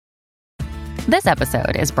This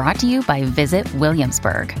episode is brought to you by Visit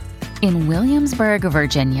Williamsburg. In Williamsburg,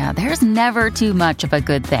 Virginia, there's never too much of a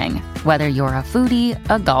good thing. Whether you're a foodie,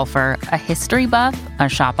 a golfer, a history buff, a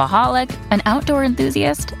shopaholic, an outdoor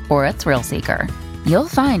enthusiast, or a thrill seeker, you'll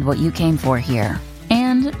find what you came for here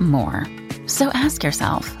and more. So ask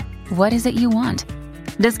yourself, what is it you want?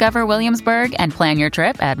 Discover Williamsburg and plan your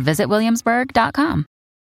trip at visitwilliamsburg.com.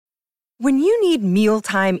 When you need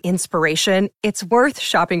mealtime inspiration, it's worth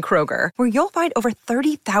shopping Kroger, where you'll find over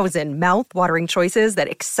 30,000 mouth-watering choices that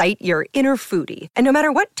excite your inner foodie. And no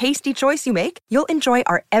matter what tasty choice you make, you'll enjoy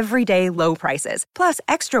our everyday low prices, plus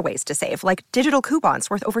extra ways to save, like digital coupons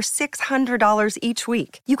worth over $600 each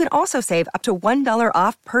week. You can also save up to $1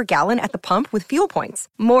 off per gallon at the pump with fuel points.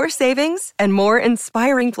 More savings and more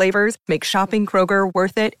inspiring flavors make shopping Kroger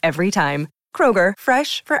worth it every time. Kroger,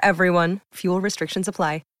 fresh for everyone. Fuel restrictions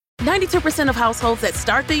apply. 92% of households that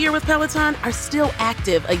start the year with Peloton are still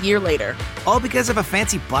active a year later. All because of a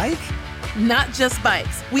fancy bike? Not just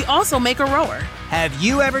bikes. We also make a rower. Have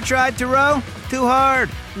you ever tried to row? Too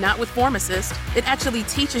hard. Not with Form Assist. It actually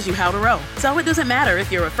teaches you how to row. So it doesn't matter if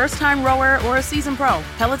you're a first-time rower or a seasoned pro.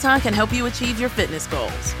 Peloton can help you achieve your fitness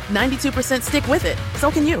goals. 92% stick with it. So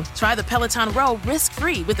can you. Try the Peloton Row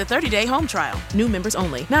risk-free with a 30-day home trial. New members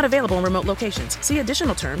only. Not available in remote locations. See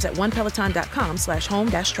additional terms at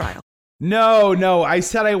onepeloton.com/home-trial. No, I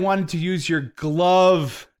said I wanted to use your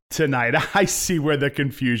glove tonight. I see where the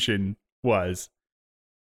confusion was.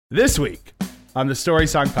 This week on the Story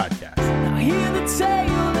Song Podcast. Now hear the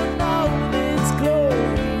tale in all its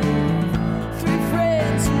glory. Three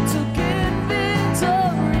friends who took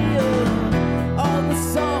inventory of all the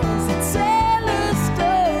songs that tell a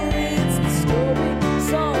story. It's the Story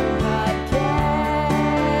Song Podcast.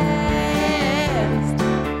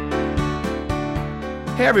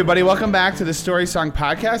 Hey everybody, welcome back to the Story Song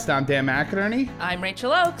Podcast. I'm Dan McInerney. I'm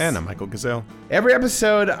Rachel Oakes. And I'm Michael Gazelle. Every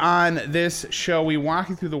episode on this show, we walk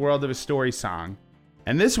you through the world of a story song.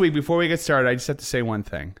 And this week, before we get started, I just have to say one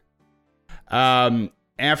thing.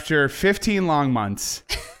 After 15 long months,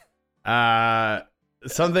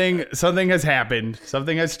 something has happened.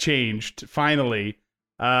 Something has changed, finally.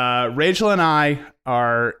 Rachel and I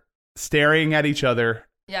are staring at each other.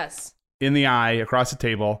 Yes. In the eye across the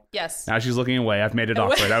table. Yes. Now she's looking away. I've made it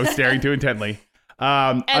awkward. I was staring too intently.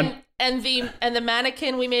 And the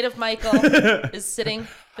mannequin we made of Michael is sitting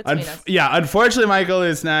between us. Yeah, unfortunately, Michael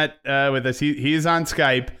is not with us. He's on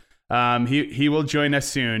Skype. He will join us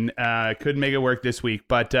soon. Couldn't make it work this week,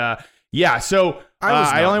 but yeah. So I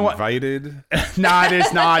was invited. No, it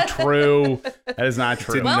is not true. That is not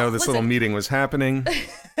true. Didn't know this little meeting was happening.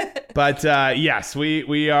 But yes,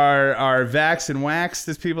 we are vaxxed and waxed,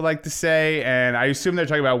 as people like to say, and I assume they're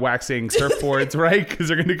talking about waxing surfboards, right? Because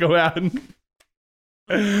they're going to go out and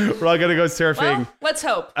we're all going to go surfing. Well, let's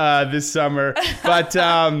hope this summer. But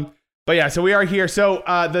yeah, so we are here. So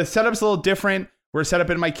the setup's a little different. We're set up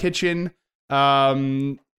in my kitchen.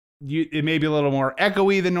 It may be a little more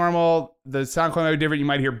echoey than normal. The sound quality might be different. You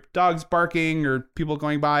might hear dogs barking or people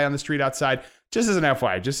going by on the street outside. Just as an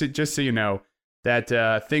FYI, just so you know that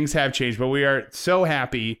things have changed. But we are so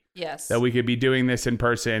happy that we could be doing this in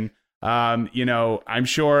person. I'm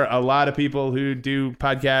sure a lot of people who do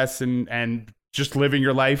podcasts and just living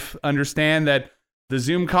your life understand that the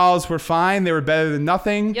Zoom calls were fine. They were better than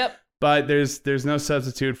nothing. Yep. But there's no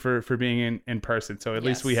substitute for being in person. So at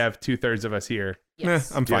least we have 2/3 of us here.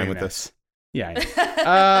 Yes. I'm fine with this. Yeah.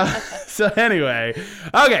 So anyway,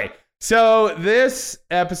 okay. So this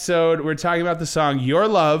episode, we're talking about the song Your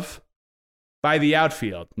Love by The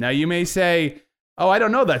Outfield. Now you may say, oh, I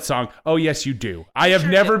don't know that song. Oh, yes, you do. I've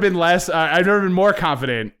never been more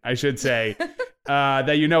confident, I should say,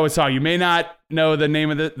 that you know a song. You may not know the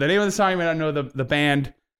name of the song. You may not know the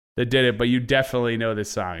band that did it, but you definitely know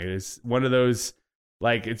this song. It is one of those,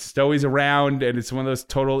 like, it's always around, and it's one of those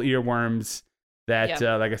total earworms that,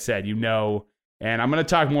 like I said, you know. And I'm going to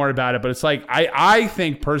talk more about it, but it's like, I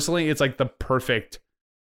think personally, it's like the perfect,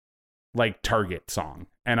 like, Target song.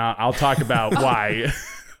 And I'll talk about why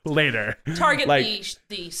later. Target, like,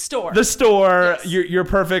 the store. The store, yes. your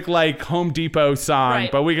perfect, like, Home Depot song.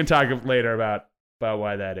 Right. But we can talk later about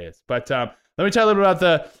why that is. But let me tell you a little bit about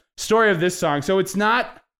the story of this song. So it's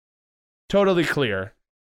not totally clear,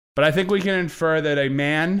 but I think we can infer that a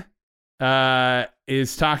man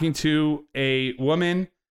is talking to a woman.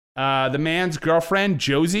 The man's girlfriend,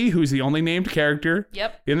 Josie, who's the only named character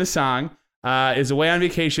in the song, is away on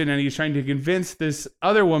vacation, and he's trying to convince this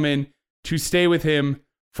other woman to stay with him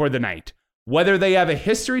for the night. Whether they have a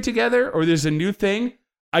history together or there's a new thing,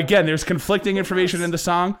 again, there's conflicting information in the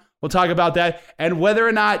song. We'll talk about that. And whether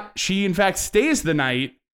or not she, in fact, stays the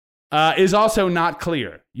night is also not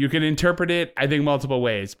clear. You can interpret it, I think, multiple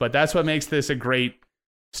ways, but that's what makes this a great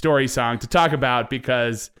story song to talk about,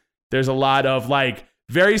 because there's a lot of like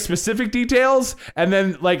very specific details, and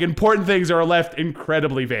then like important things are left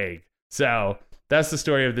incredibly vague. So that's the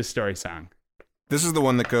story of this story song. This is the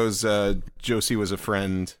one that goes, Josie was a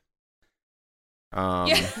friend.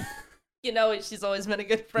 Yeah. You know, she's always been a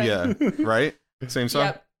good friend. Yeah, right? Same song?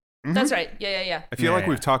 Yep. That's right. Yeah. I feel like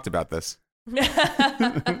we've talked about this.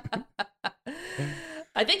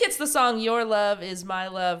 I think it's the song "Your Love Is My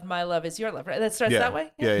Love, My Love Is Your Love." Right? That starts that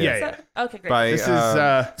way. Yeah. Okay, great. By This is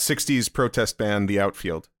 60s protest band The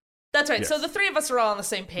Outfield. That's right. Yes. So the three of us are all on the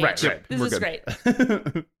same page. Right. This We're is good. great.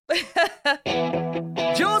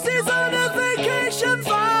 Josie's on a vacation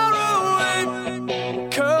far away.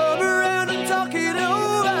 Come around and talk it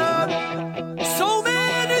over. So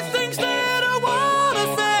many things that I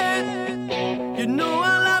wanna say. You know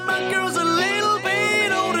I like my girls a little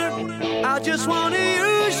bit older. I just wanna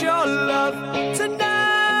use your love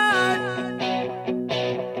tonight.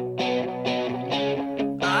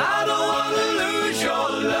 I don't wanna lose your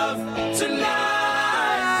love tonight.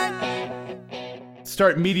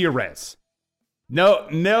 Start media res. No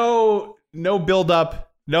build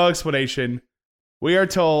up, no explanation. We are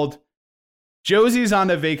told Josie's on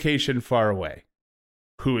a vacation far away.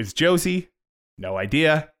 Who is Josie? No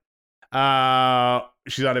idea.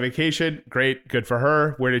 She's on a vacation. Great, good for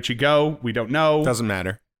her. Where did she go? We don't know. Doesn't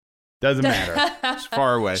matter. Doesn't matter. It's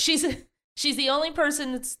far away. She's the only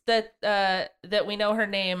person that we know her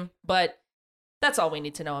name, but that's all we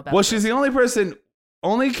need to know about. Well, her. she's the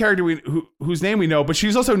only character whose name we know, but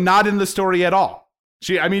she's also not in the story at all.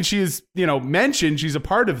 She's mentioned. She's a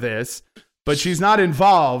part of this, but she's not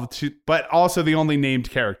involved. But also the only named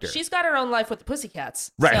character. She's got her own life with the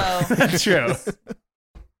Pussycats. Right. So That's true.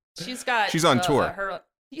 She's on tour.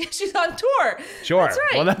 She's on tour. Sure. That's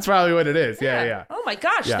right. Well, that's probably what it is. Yeah. Oh my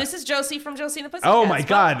gosh, Yeah. This is Josie from Josie and the Pussycats. Oh my Well,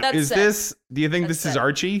 God. that's Is it. this? Do you think That's this is it.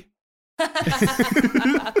 Archie?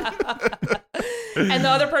 And the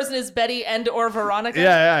other person is Betty and or Veronica.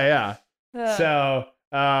 Yeah. Uh, So,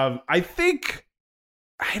 I think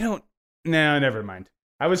no, never mind.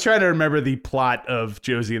 I was trying to remember the plot of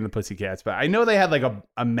Josie and the Pussycats, but I know they had like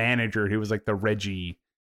a manager who was like the Reggie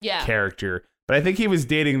yeah. character, but I think he was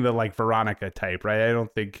dating the like Veronica type, right? I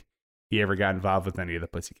don't think he ever got involved with any of the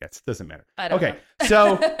Pussycats. Doesn't matter. I don't Okay. know.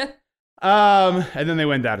 So, and then they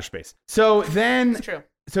went to outer space. So then, It's true.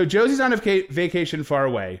 so Josie's on a vacation far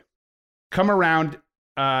away. Come around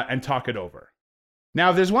and talk it over.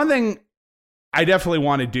 Now, if there's one thing I definitely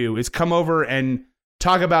want to do is come over and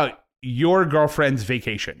talk about your girlfriend's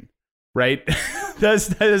vacation, right?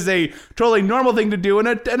 that is a totally normal thing to do and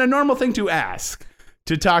a normal thing to ask,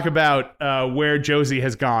 to talk about where Josie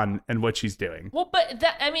has gone and what she's doing. Well, but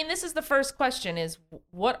this is the first question: is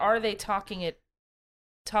what are they talking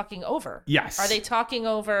over? Yes. Are they talking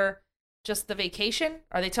over just the vacation?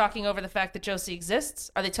 Are they talking over the fact that Josie exists?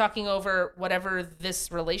 Are they talking over whatever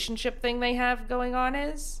this relationship thing they have going on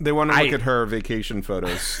is? They want to look at her vacation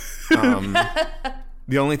photos.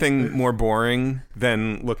 The only thing more boring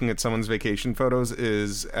than looking at someone's vacation photos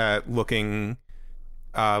is looking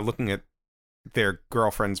at their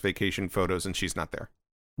girlfriend's vacation photos, and she's not there.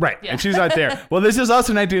 Right. Yeah. And she's not there. Well, this is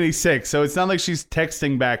also 1986, so it's not like she's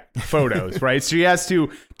texting back photos, right? So she has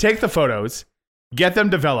to take the photos, get them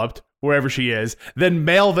developed wherever she is, then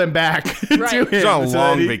mail them back to Right. him. She's on a so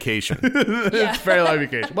long that vacation. It's a very long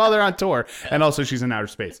vacation. Well, they're on tour, and also she's in outer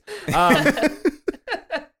space.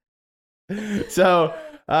 So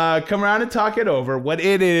come around and talk it over. What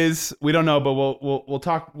it is, we don't know, but we'll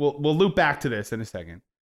talk. We'll loop back to this in a second.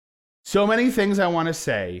 So many things I want to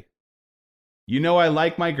say. I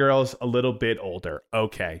like my girls a little bit older.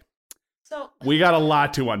 Okay, So we got a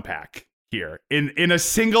lot to unpack here in a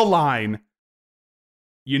single line.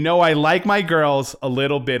 I like my girls a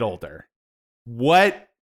little bit older. What?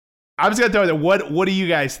 I'm just gonna throw it there. What do you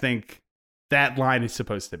guys think that line is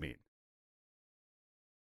supposed to mean?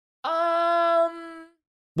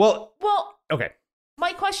 Well, okay.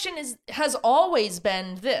 my question has always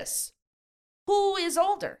been this: who is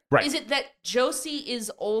older? Right. Is it that Josie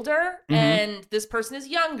is older Mhm. and this person is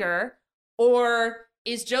younger, or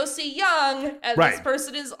is Josie young and Right. this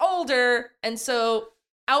person is older? And so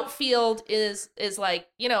outfield is like,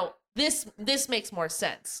 this makes more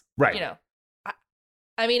sense. Right.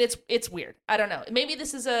 I mean, it's weird. I don't know. Maybe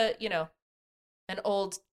this is an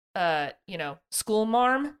old school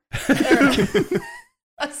marm.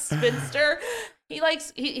 A spinster. He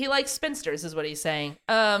likes spinsters is what he's saying.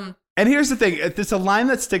 And here's the thing. It's a line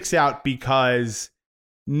that sticks out because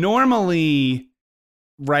normally,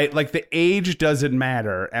 right, like the age doesn't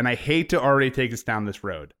matter. And I hate to already take us down this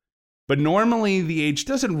road. But normally the age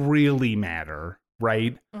doesn't really matter,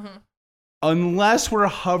 right? Mm-hmm. Unless we're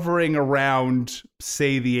hovering around,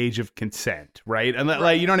 say, the age of consent, right? And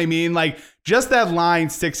like, you know what I mean? Like, just that line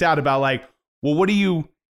sticks out about like, well, what do you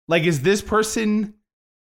like? Is this person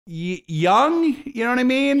young? You know what I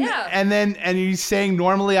mean? Yeah. And he's saying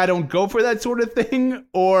normally I don't go for that sort of thing,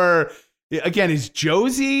 or again, is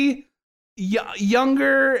Josie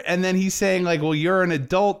younger? And then he's saying like, well, you're an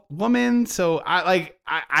adult woman, so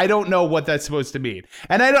I don't know what that's supposed to mean,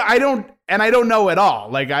 and I don't know at all.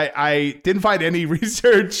 Like I didn't find any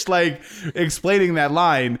research like explaining that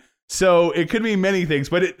line, so it could mean many things.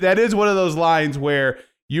 But that is one of those lines where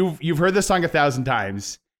you've heard the song 1,000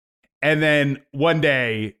 times, and then one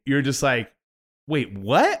day you're just like, wait,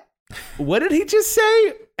 what? What did he just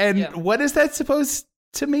say? And what is that supposed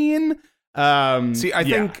to mean? See,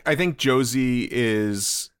 I think Josie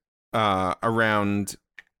is around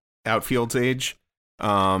Outfield's age. We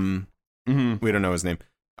don't know his name.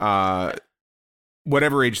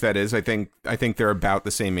 Whatever age that is, I think they're about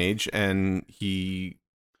the same age, and he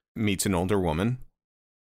meets an older woman.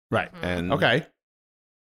 Right. And okay.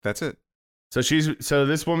 That's it. So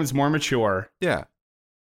this woman's more mature. Yeah.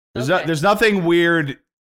 There's nothing weird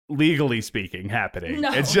legally speaking happening.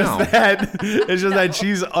 No. It's just that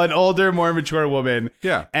she's an older, more mature woman.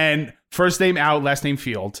 Yeah. And first name Out, last name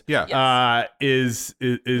Field. Yeah. Is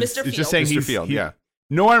Mr. just saying Mr. Field, yeah.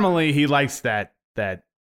 Normally he likes that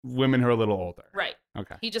women who are a little older. Right.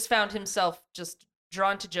 Okay. He just found himself just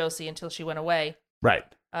drawn to Josie until she went away. Right.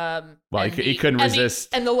 Well, he couldn't resist.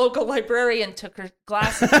 And the local librarian took her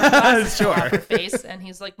glasses off her face, and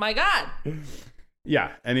he's like, my God.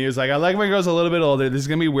 Yeah, and he was like, I like my girls a little bit older. This is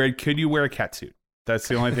going to be weird. Could you wear a catsuit? That's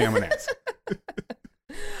the only thing I'm going to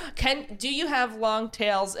ask. Do you have long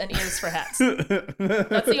tails and ears for hats?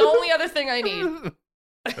 That's the only other thing I need.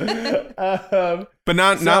 But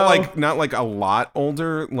not like a lot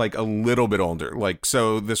older, like a little bit older. Like,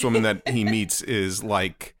 so this woman that he meets is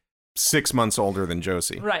like 6 months older than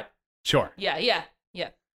Josie. Right. Sure. Yeah.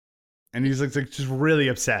 And he's like just really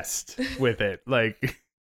obsessed with it. Like,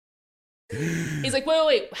 he's like,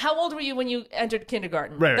 wait. How old were you when you entered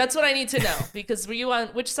kindergarten? Right. That's what I need to know, because were you on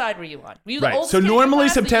which side were you on? Were you the right. oldest So kid in your normally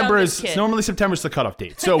class, the youngest September's kid? the cutoff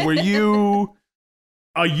date. So were you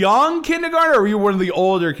a young kindergartner, or were you one of the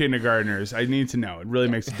older kindergartners? I need to know. It really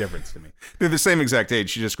makes a difference to me. They're the same exact age.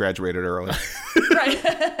 She just graduated early.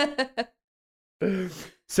 Right.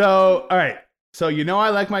 So, all right. So, I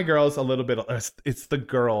like my girls a little bit. It's the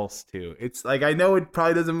girls, too. It's like, I know it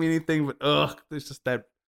probably doesn't mean anything, but there's just that.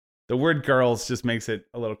 The word girls just makes it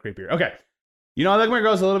a little creepier. Okay. I like my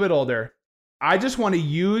girls a little bit older. I just want to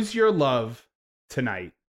use your love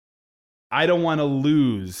tonight. I don't want to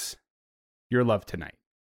lose your love tonight.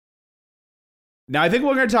 Now, I think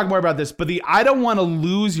we're going to talk more about this, but the I don't want to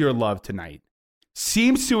lose your love tonight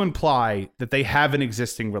seems to imply that they have an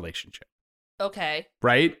existing relationship. Okay.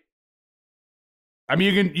 Right? I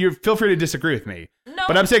mean, you feel free to disagree with me. No.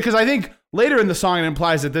 But I'm saying, because I think later in the song it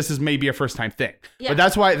implies that this is maybe a first time thing. Yeah. But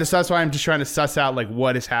that's why I'm just trying to suss out like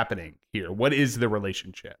what is happening here. What is the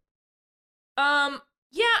relationship? Yeah,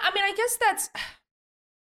 I mean, I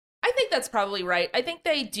think that's probably right. I think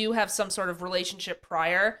they do have some sort of relationship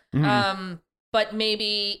prior. But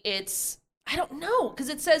maybe it's, I don't know, because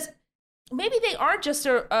it says maybe they are just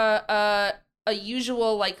a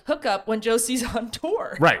usual like hookup when Josie's on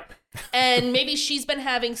tour. Right. And maybe she's been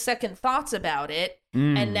having second thoughts about it,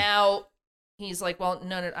 and now he's like, well,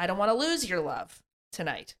 no, I don't want to lose your love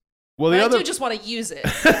tonight. Well, I do just want to use it.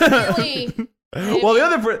 Really. Well, the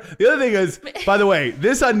other thing is, by the way,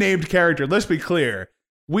 this unnamed character, let's be clear,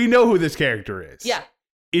 we know who this character is. Yeah.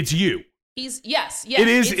 It's you. Yes. It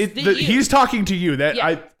is. He's talking to you.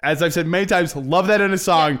 As I've said many times, love that in a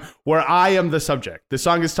song where I am the subject. The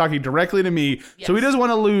song is talking directly to me. Yes. So he doesn't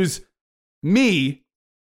want to lose me,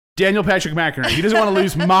 Daniel Patrick McInerney. He doesn't want to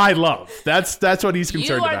lose my love. That's what he's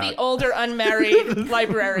concerned about. You are the older unmarried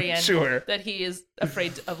librarian Sure. that he is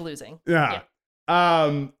afraid of losing. Yeah.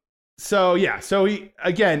 So he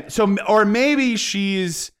again. Or maybe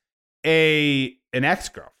she's an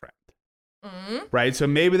ex-girlfriend. Mm-hmm. Right? So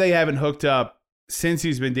maybe they haven't hooked up since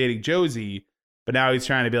he's been dating Josie, but now he's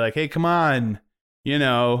trying to be like, hey, come on,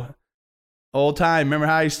 old time. Remember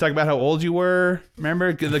how I used to talk about how old you were?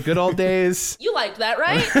 Remember the good old days? You liked that,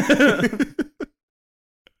 right?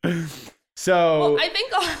 So well, I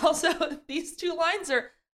think also these two lines are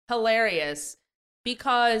hilarious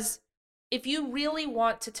because if you really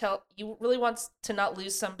want to not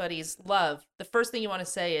lose somebody's love, the first thing you want to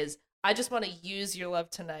say is, I just want to use your love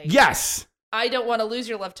tonight. Yes. I don't want to lose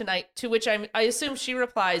your love tonight, to which I assume she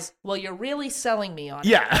replies, well, you're really selling me on it.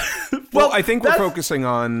 Yeah. Well, I think we're focusing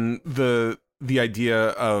on the idea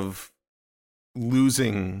of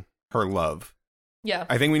losing her love. Yeah.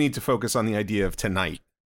 I think we need to focus on the idea of tonight.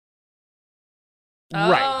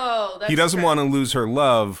 Right. Oh, that's He doesn't true. want to lose her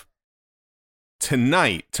love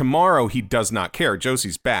tonight. Tomorrow, he does not care.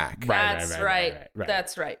 Josie's back. That's right. Right.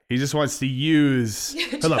 That's right. He just wants to use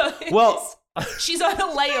her love. Well, She's on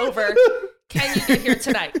a layover. Can you get here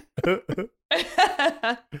tonight?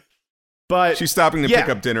 but She's stopping to Yeah. pick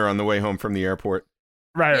up dinner on the way home from the airport.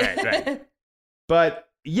 right. But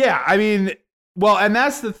yeah, I mean, well, and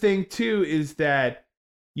that's the thing too, is that,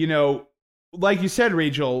 you know, like you said,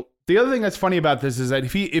 Rachel, the other thing that's funny about this is that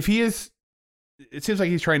if he is, it seems like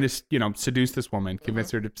he's trying to, you know, seduce this woman,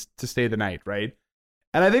 convince her to stay the night, right?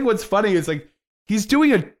 And I think what's funny is like he's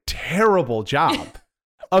doing a terrible job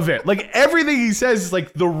of it. Like everything he says is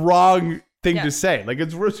like the wrong thing to say. Like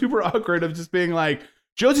it's super awkward of just being like,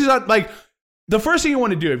 Josie's not like, the first thing you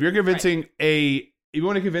want to do if you're convincing if you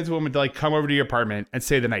want to convince a woman to like come over to your apartment and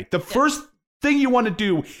stay the night, the first thing you want to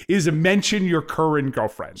do is mention your current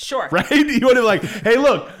girlfriend. Sure. Right? You want to be like, hey,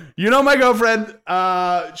 look, you know my girlfriend,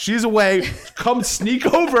 she's away. Come sneak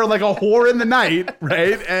over like a whore in the night,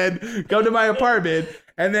 right? And go to my apartment.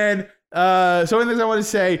 And then so many things I want to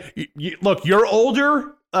say. Look, you're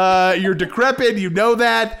older. You're decrepit. You know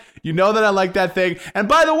that. You know that I like that thing. And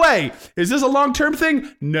by the way, is this a long-term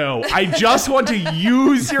thing? No. I just want to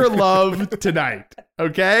use your love tonight.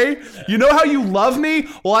 Okay? You know how you love me?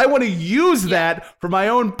 Well, I want to use that for my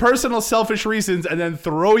own personal selfish reasons and then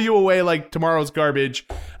throw you away like tomorrow's garbage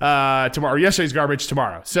yesterday's garbage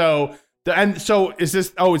tomorrow. So is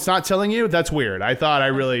this, it's not telling you? That's weird. I thought I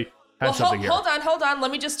really had something here. Hold on.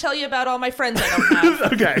 Let me just tell you about all my friends I don't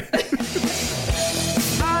have. Okay.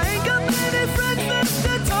 I ain't got many friends left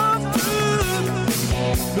to talk to.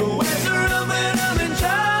 Nowhere to run when I'm in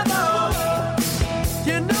trouble.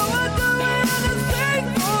 You know I'd do anything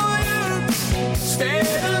for you. Stay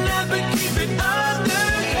the night but keep it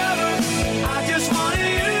undercover. I just want to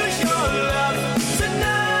use your love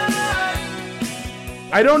tonight.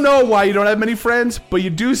 I don't know why you don't have many friends, but you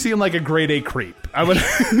do seem like a grade A creep. I'm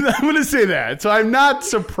gonna say that. So I'm not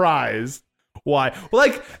surprised why.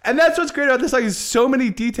 Like, and that's what's great about this song is so many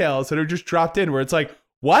details that are just dropped in where it's like,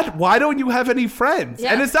 what? Why don't you have any friends?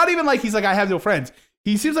 Yeah. And it's not even like he's like, I have no friends.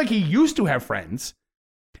 He seems like he used to have friends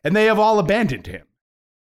and they have all abandoned him.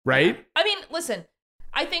 Right? I mean, listen,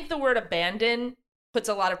 I think the word abandon puts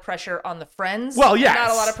a lot of pressure on the friends. Well, and yes.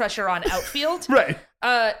 Not a lot of pressure on outfield. Right.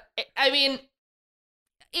 I mean,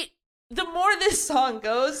 the more this song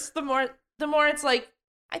goes, the more it's like,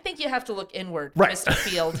 I think you have to look inward, Right. Mr.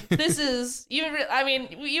 Field. This is, you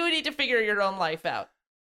need to figure your own life out.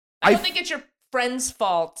 I don't think it's your friend's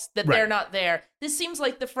fault that Right. they're not there. This seems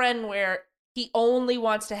like the friend where he only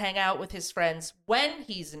wants to hang out with his friends when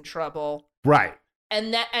he's in trouble. Right.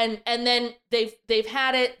 And then they've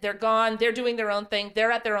had it, they're gone, they're doing their own thing,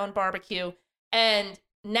 they're at their own barbecue, and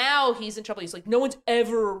now he's in trouble. He's like, no one's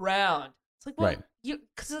ever around. It's like, well, Right.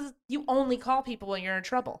 because you only call people when you're in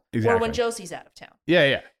trouble. Exactly. Or when Josie's out of town.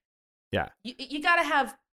 Yeah. You gotta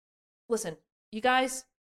have, listen, you guys,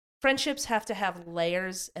 friendships have to have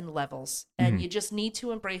layers and levels, and you just need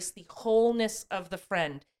to embrace the wholeness of the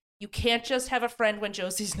friend. You can't just have a friend when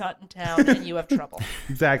Josie's not in town and you have trouble.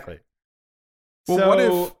 Exactly.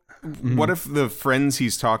 Well, So- what if the friends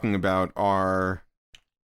he's talking about are,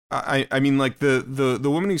 I mean, like the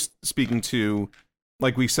woman he's speaking to,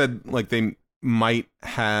 like we said, like they might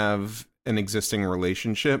have an existing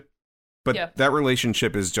relationship, but Yeah. that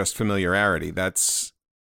relationship is just familiarity. That's,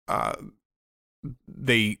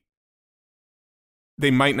 they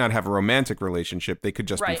might not have a romantic relationship. They could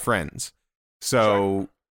just be Right. friends. So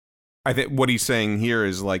I think what he's saying here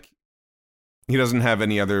is like, he doesn't have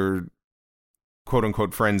any other quote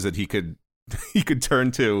unquote friends that he could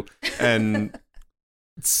turn to and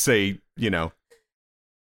say, you know,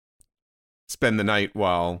 spend the night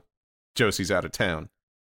while Josie's out of town.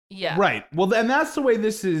 Yeah. Right. Well, and that's the way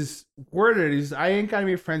this is worded is I ain't got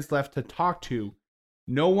any friends left to talk to.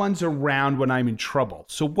 No one's around when I'm in trouble.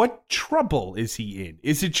 So what trouble is he in?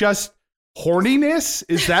 Is it just horniness?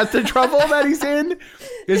 Is that the trouble that he's in?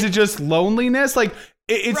 Is it just loneliness? Like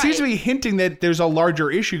it seems to be hinting that there's a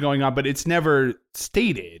larger issue going on, but it's never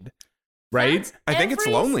stated. Right? I think it's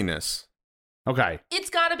loneliness. Okay. It's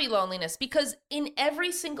got to be loneliness because in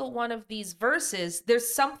every single one of these verses,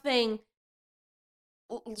 there's something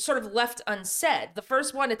sort of left unsaid. The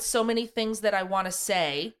first one, it's so many things that I want to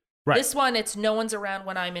say. Right. This one, it's no one's around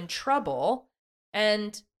when I'm in trouble.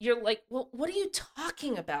 And you're like, well, what are you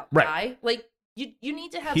talking about, Right. guy? Like, You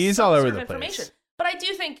need to have He's some all over sort the of place. information. But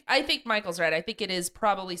I think Michael's right. I think it is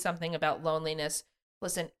probably something about loneliness.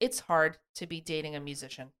 Listen, it's hard to be dating a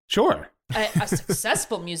musician. Sure. A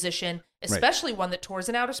successful musician, especially one that tours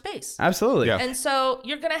in outer space. Absolutely. Yeah. And so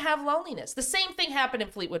you're going to have loneliness. The same thing happened in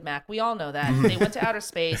Fleetwood Mac. We all know that. They went to outer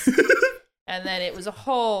space and then it was a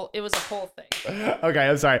whole thing. Okay,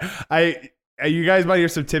 I'm sorry. You guys might hear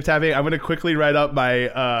some tip tapping. I'm going to quickly write up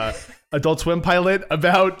my Adult Swim pilot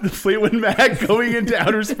about Fleetwood Mac going into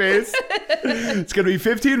outer space. It's going to be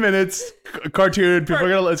 15 minutes, cartoon. People are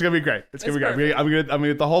going to. It's going to be great. It's going to be great. I'm going to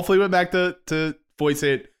get the whole Fleetwood Mac to voice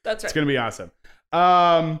it. That's right. It's going to be awesome.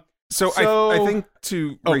 So I think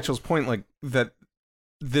to Rachel's point, like that,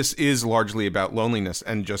 this is largely about loneliness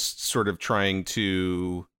and just sort of trying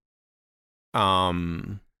to,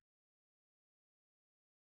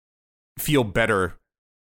 feel better,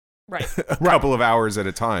 Right. a couple of hours at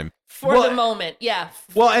a time. For the moment. Yeah.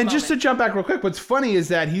 Well, and just to jump back real quick, what's funny is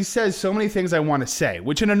that he says so many things I want to say,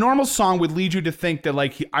 which in a normal song would lead you to think that,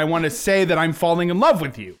 like, I want to say that I'm falling in love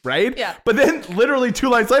with you, right? Yeah. But then literally 2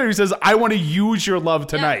 lines later, he says, I want to use your love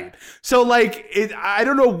tonight. So, like, I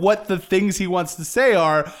don't know what the things he wants to say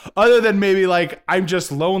are, other than maybe, like, I'm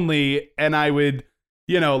just lonely and I would,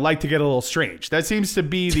 like to get a little strange. That seems to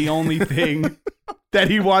be the only thing that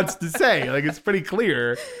he wants to say. Like, it's pretty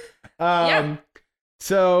clear.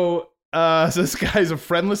 So this guy's a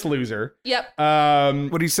friendless loser. Yep.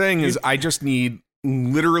 What he's saying is, I just need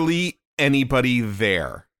literally anybody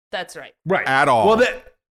there That's right. Right. at all. Well,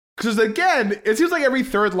 because again, it seems like every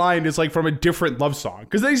third line is like from a different love song.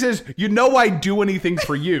 Because then he says, I'd do anything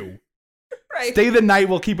for you. Right. Stay the night,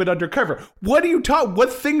 we'll keep it undercover. What are you talking?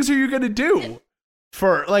 What things are you going to do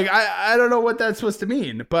for, like, I don't know what that's supposed to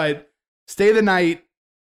mean, but stay the night,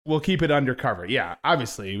 we'll keep it undercover. Yeah,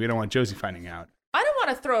 obviously, we don't want Josie finding out. I don't want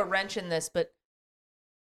to throw a wrench in this, but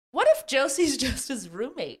what if Josie's just his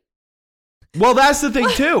roommate? Well, that's the thing,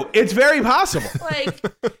 too. It's very possible. Like,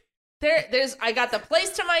 there's I got the place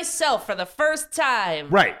to myself for the first time.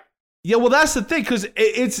 Right. Yeah, well, that's the thing, because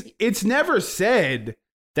it's never said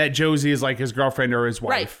that Josie is like his girlfriend or his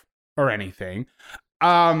wife or anything.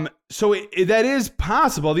 So that is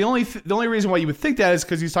possible. The only reason why you would think that is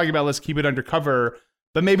because he's talking about let's keep it undercover,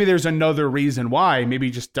 but maybe there's another reason why. Maybe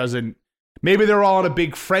he just doesn't. Maybe they're all in a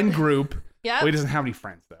big friend group. Yeah. Well, he doesn't have any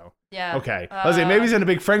friends though. Yeah. Okay. I was saying maybe he's in a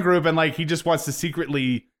big friend group and like he just wants to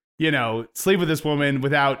secretly, sleep with this woman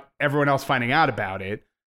without everyone else finding out about it.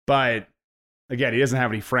 But again, he doesn't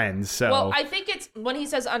have any friends. So Well, I think it's when he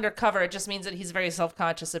says undercover, it just means that he's very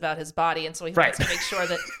self-conscious about his body, and so he wants to make sure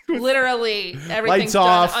that literally everything's Lights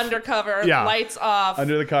off. done undercover, Yeah. lights off.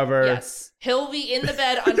 under the cover. Yes. He'll be in the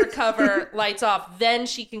bed undercover, lights off, then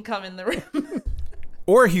she can come in the room.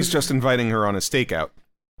 Or he's just inviting her on a stakeout.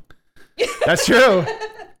 That's true.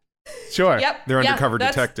 Sure. Yep. They're yeah, undercover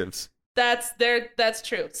that's- detectives. That's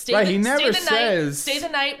true. Stay Right, the, he never stay the says- night. Stay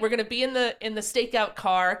the night. We're gonna be in the stakeout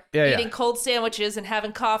car, Yeah, eating cold sandwiches and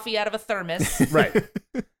having coffee out of a thermos. Right.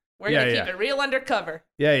 We're Yeah, gonna yeah. keep it real undercover.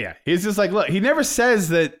 Yeah. He's just like, look, he never says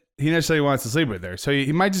that he necessarily wants to sleep with her. So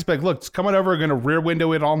he might just be like, look, just come on over. We're going to rear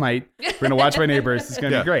window it all night. We're going to watch my neighbors. It's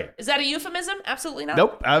going to Yeah. be great. Is that a euphemism? Absolutely not.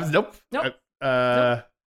 Nope. Nope. Nope.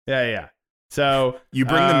 Yeah. So You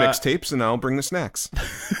bring the mixtapes and I'll bring the snacks.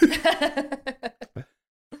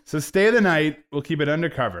 So stay the night. We'll keep it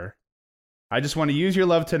undercover. I just want to use your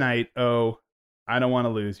love tonight. Oh, I don't want to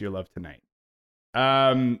lose your love tonight.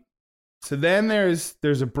 So then there's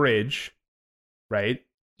a bridge, right?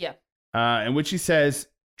 Yeah. In which he says,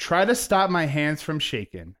 try to stop my hands from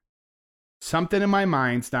shaking. Something in my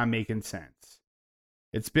mind's not making sense.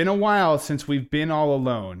 It's been a while since we've been all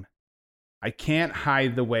alone. I can't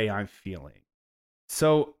hide the way I'm feeling.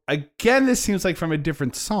 So again, this seems like from a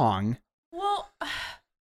different song. Well,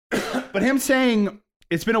 But him saying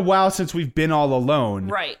it's been a while since we've been all alone.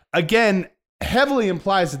 right. Again, heavily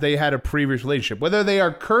implies that they had a previous relationship. Whether they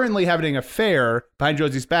are currently having an affair behind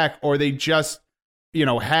Josie's back or they just,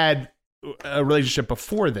 had a relationship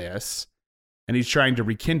before this and he's trying to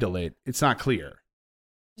rekindle it, it's not clear.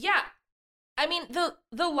 Yeah. I mean,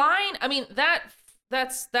 the line, I mean,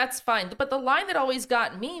 that's fine. But the line that always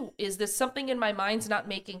got me is this something in my mind's not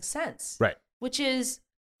making sense. Right. Which is,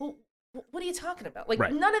 well, what are you talking about? Like,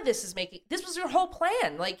 Right. none of this is making, this was your whole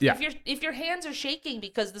plan. Like, Yeah. if your hands are shaking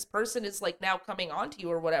because this person is like now coming onto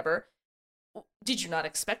you or whatever, did you not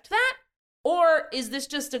expect that? Or is this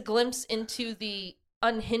just a glimpse into the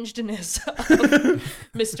unhingedness of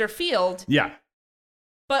Mr. Field? Yeah.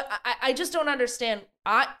 But I just don't understand.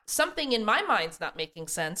 Something in my mind's not making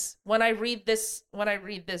sense when I read this.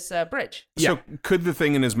 Bridge. So could the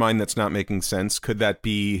thing in his mind that's not making sense, could that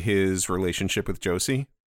be his relationship with Josie?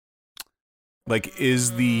 Like,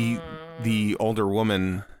 is the older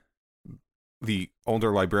woman, the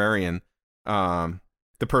older librarian,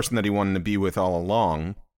 the person that he wanted to be with all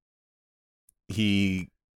along? He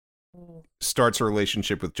starts a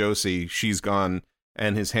relationship with Josie. She's gone,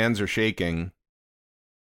 and his hands are shaking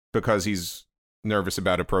because he's nervous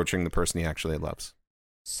about approaching the person he actually loves.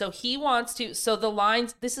 So he wants to. So the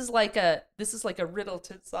lines. This is like a riddle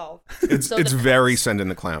to solve. It's So it's the- very Send in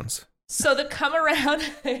the Clowns. So the come around,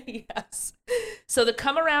 yes. So the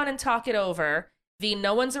come around and talk it over, the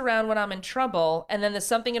no one's around when I'm in trouble, and then the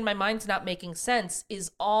something in my mind's not making sense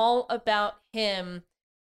is all about him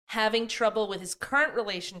having trouble with his current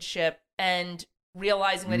relationship and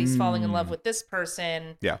realizing that he's falling in love with this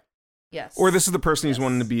person. Yeah. Yes. Or this is the person he's Yes.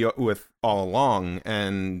 wanted to be with all along,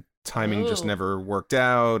 and timing just Ooh. never worked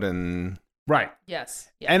out, and Right.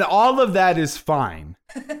 Yes. And all of that is fine,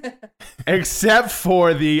 except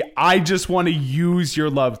for the I just want to use your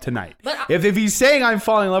love tonight. But If he's saying I'm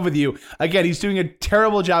falling in love with you, again, he's doing a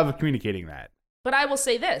terrible job of communicating that. But I will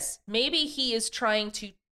say this: maybe he is trying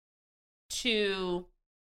to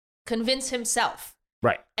convince himself.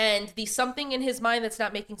 Right. And the something in his mind that's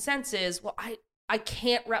not making sense is, well, I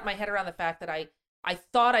can't wrap my head around the fact that I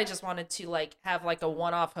thought I just wanted to like have like a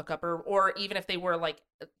one-off hookup or even if they were like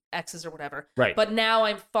exes or whatever. Right. But now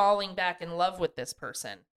I'm falling back in love with this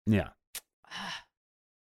person. Yeah.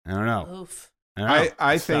 I don't know. Oof. I don't know.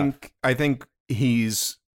 I It's tough. think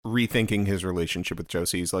he's rethinking his relationship with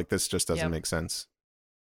Josie. He's like, this just doesn't Yeah. make sense.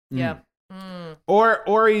 Yeah. Mm.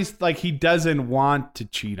 Or he's like he doesn't want to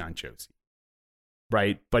cheat on Josie.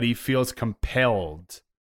 Right? But he feels compelled.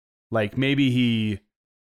 Like maybe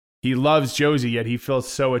he loves Josie, yet he feels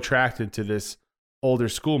so attracted to this older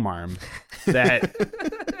school marm that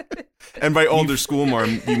And by older school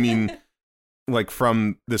marm, you mean like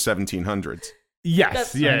from the 1700s. yes,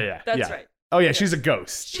 That's yeah, right. yeah, That's yeah. right. Oh yeah, she's a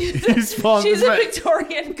ghost. She's fallen- a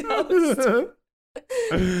Victorian ghost.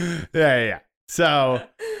 yeah. So,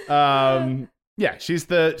 yeah, she's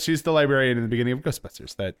the librarian in the beginning of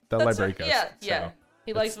Ghostbusters. The That's library right. ghost. Yeah, yeah. So,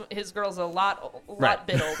 He likes his girls a lot Right.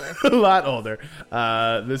 bit older. a lot older.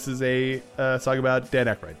 This is a song about Dan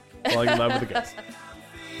Aykroyd falling in love with a ghost.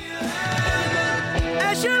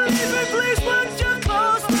 As you're leaving, please won't you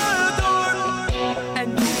close the door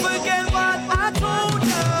and don't forget what I told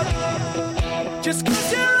you. Just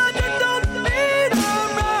 'cause you're under, don't mean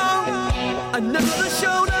I'm wrong. Another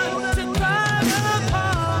shoulder to cry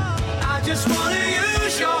upon. I just wanna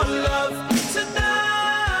use your love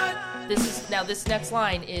tonight. This next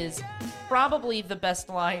line is probably the best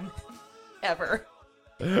line ever.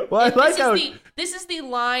 Well, I like how This is the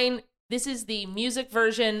line. This is the music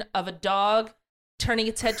version of a dog turning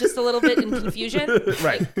its head just a little bit in confusion.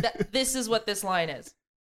 Right. This is what this line is.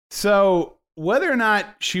 so whether or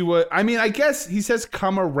not she was, I mean, I guess he says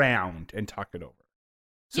come around and talk it over.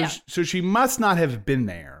 So Yeah. so she must not have been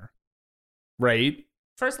there, right?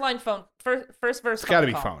 First line phone. First verse. It's got to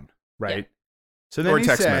be call. phone, right? Yeah. So then Or he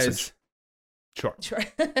text says, message. Sure. Sure.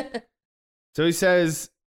 So he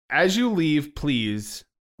says, as you leave, please,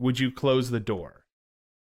 would you close the door?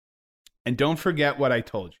 And don't forget what I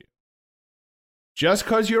told you. Just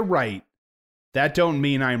 'cause you're right, that don't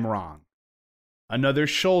mean I'm wrong. Another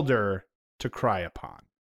shoulder to cry upon.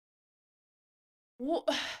 Well,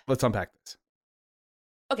 Let's unpack this.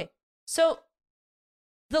 okay, so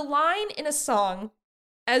the line in a song,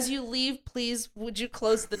 "As you leave, please, would you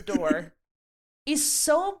close the door," is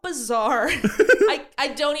so bizarre.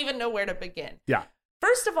 I don't even know where to begin. Yeah.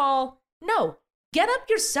 First of all, no, get up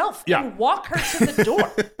yourself Yeah. and walk her to the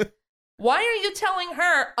door. Why are you telling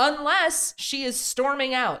her unless she is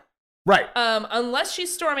storming out? Right. Unless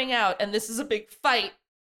she's storming out, and this is a big fight,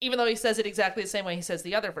 even though he says it exactly the same way he says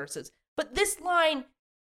the other verses. But this line,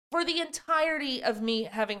 for the entirety of me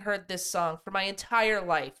having heard this song for my entire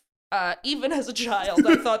life, even as a child,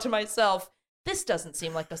 I thought to myself, this doesn't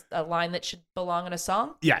seem like a line that should belong in a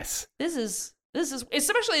song. Yes. This is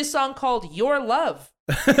especially a song called Your Love.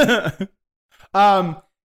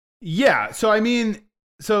 Yeah. So I mean,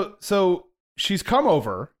 so she's come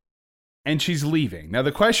over and she's leaving. Now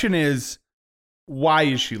the question is, why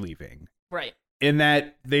is she leaving? Right. In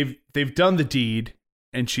that they've done the deed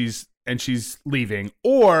and she's leaving,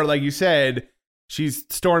 or like you said, she's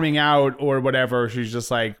storming out or whatever. She's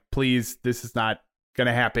just like, please, this is not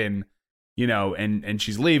gonna happen, you know, and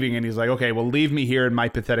she's leaving, and he's like, okay, well, leave me here in my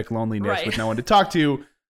pathetic loneliness Right. with no one to talk to,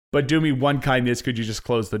 but do me one kindness, could you just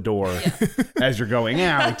close the door as you're going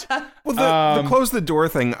out? Well, the close the door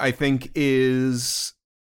thing, I think, is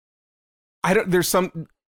there's something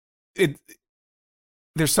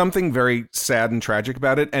very sad and tragic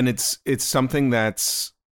about it, and it's something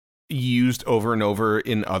that's used over and over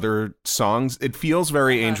in other songs. It feels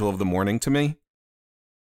very Angel of the Morning to me.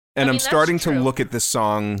 And I mean, I'm starting that's to true. look at this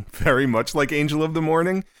song very much like Angel of the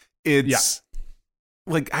Morning. It's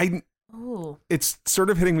like Ooh. it's sort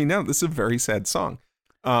of hitting me now. This is a very sad song.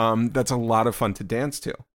 That's a lot of fun to dance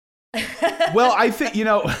to. Well, I think,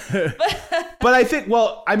 but I think,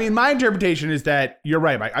 my interpretation is that you're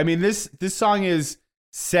right, Mike. I mean, this song is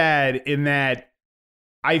sad in that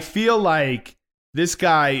I feel like this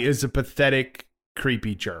guy is a pathetic,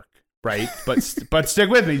 creepy jerk, right? But stick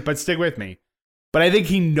with me. But I think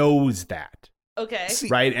he knows that, Okay.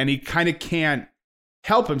 right? And he kind of can't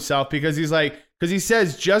help himself because he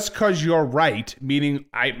says, just because you're right, meaning,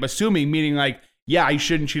 I'm assuming, meaning like, yeah, I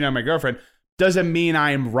shouldn't cheat on my girlfriend, doesn't mean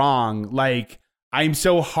I'm wrong. Like, I'm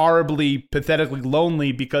so horribly, pathetically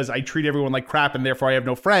lonely because I treat everyone like crap and therefore I have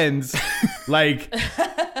no friends. Like,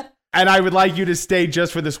 and I would like you to stay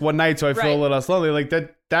just for this one night so I feel a little less lonely. Like,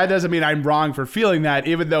 that doesn't mean I'm wrong for feeling that,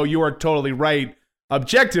 even though you are totally right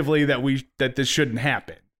objectively that this shouldn't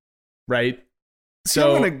happen. Right?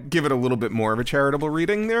 So I'm going to give it a little bit more of a charitable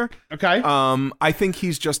reading there. Okay. I think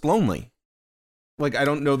he's just lonely. Like, I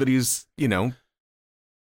don't know that he's,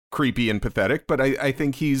 creepy and pathetic, but I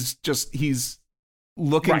think he's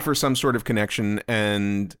looking for some sort of connection,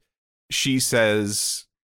 and she says,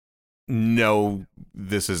 no,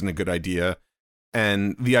 this isn't a good idea.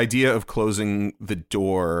 And the idea of closing the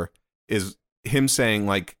door is him saying,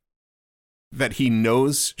 like, that he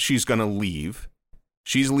knows she's going to leave.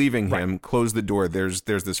 She's leaving him, close the door. There's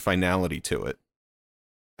this finality to it.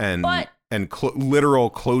 And literal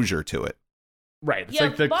closure to it. Right.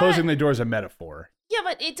 It's like closing the door is a metaphor. Yeah,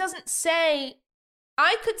 but it doesn't say.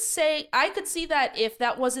 I could see that if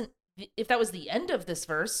that was the end of this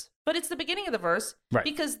verse, but it's the beginning of the verse. Right.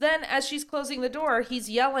 Because then as she's closing the door, he's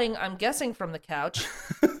yelling, I'm guessing from the couch,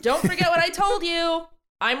 don't forget what I told you.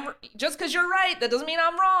 Just because you're right, that doesn't mean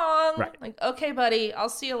I'm wrong. Right. Like, okay, buddy, I'll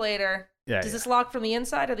see you later. Yeah. Does this lock from the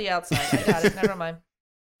inside or the outside? I got it. Never mind.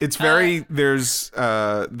 It's very there's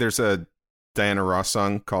a Diana Ross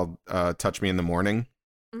song called Touch Me in the Morning,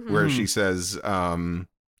 where she says,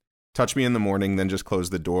 touch me in the morning, then just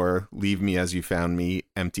close the door, leave me as you found me,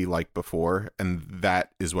 empty like before. And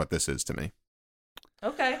that is what this is to me.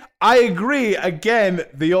 Okay. I agree. Again,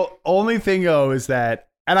 the only thing, is that,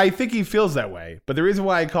 and I think he feels that way, but the reason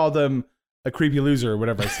why I called him a creepy loser or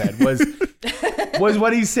whatever I said was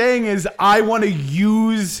what he's saying is, I want to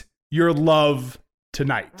use your love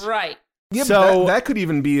tonight. Right. Yeah, so but that could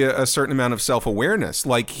even be a certain amount of self-awareness.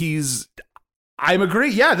 Like I'm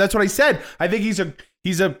agree. Yeah, that's what I said. I think he's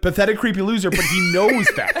a pathetic, creepy loser, but he knows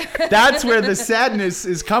that. That's where the sadness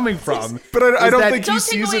is coming from. But I don't think he Don't take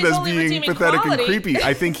sees away it his as only being redeeming pathetic quality. and creepy.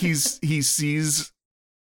 I think he sees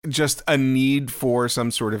just a need for some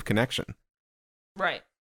sort of connection. Right.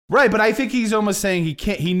 Right, but I think he's almost saying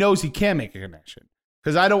he knows he can make a connection.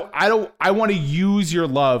 Because I want to use your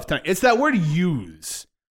love tonight. It's that word use,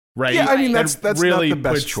 right? Yeah, I mean, That that's really not the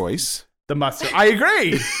best puts choice. The mustard. I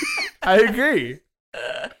agree. I agree.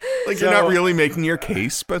 Like, So- you're not really making your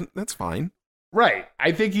case, but that's fine. Right.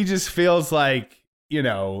 I think he just feels like, he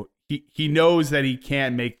knows that he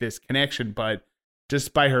can't make this connection, but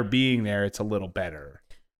just by her being there, it's a little better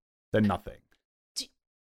than nothing.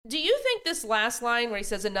 Do you think this last line where he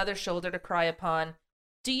says another shoulder to cry upon,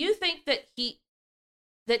 do you think that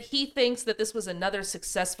he thinks that this was another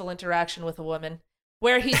successful interaction with a woman?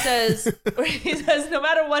 Where he says no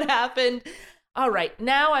matter what happened, all right,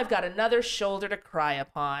 now I've got another shoulder to cry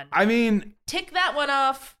upon. I mean, Tick that one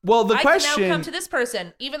off. well, the I question. can now come to this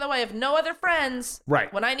person, even though I have no other friends.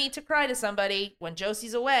 Right. When I need to cry to somebody, when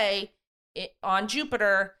Josie's away on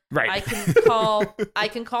Jupiter, Right. I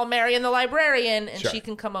can call Marion the librarian, and Sure. she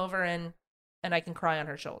can come over and I can cry on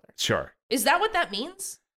her shoulder. Sure. Is that what that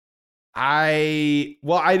means?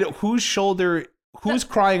 Whose shoulder? Who's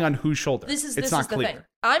crying on whose shoulder? This is it's the not clear. thing.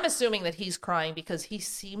 I'm assuming that he's crying because he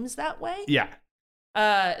seems that way. Yeah.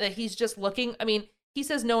 That he's just looking. I mean, he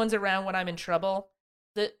says no one's around when I'm in trouble.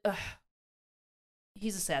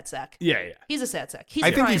 He's a sad sack. Yeah. He's a sad sack. I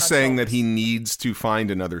think crying he's on saying that shoulders. he needs to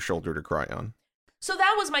find another shoulder to cry on. So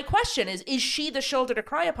that was my question: is she the shoulder to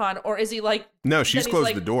cry upon, or is he like? No, she's then he's closed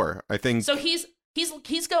like- the door. I think. So he's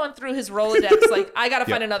going through his Rolodex like, I gotta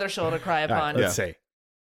find another shoulder to cry All right, upon. let's see.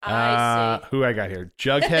 I see. Who I got here?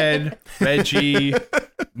 Jughead, Reggie,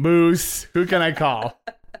 Moose. Who can I call?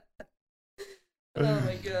 Oh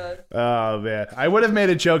my god. Oh man, I would have made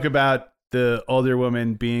a joke about the older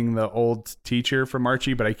woman being the old teacher from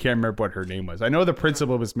Archie, but I can't remember what her name was. I know the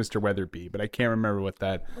principal was Mr. Weatherby, but I can't remember what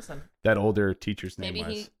that Listen, older teacher's name maybe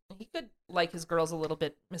was. he could like his girls a little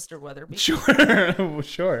bit, Mr. Weatherby. Sure,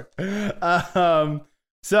 sure.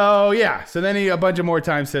 So yeah. So then he a bunch of more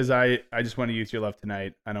times says, I just want to use your love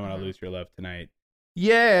tonight. I don't want to lose your love tonight.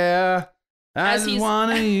 Yeah. I As just he's-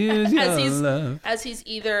 want to use your love. As he's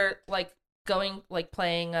either like going, like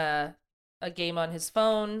playing a game on his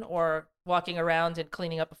phone or walking around and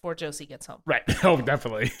cleaning up before Josie gets home. Right. Oh,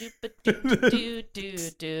 definitely.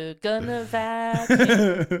 Do, gonna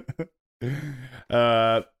vacuum.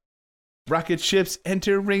 Rocket ships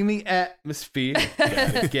entering the atmosphere.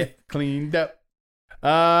 Gotta get cleaned up.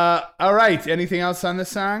 All right. Anything else on this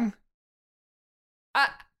song?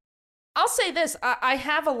 I'll say this. I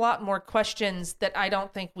have a lot more questions that I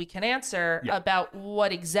don't think we can answer about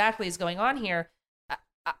what exactly is going on here.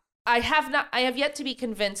 I have yet to be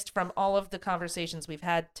convinced from all of the conversations we've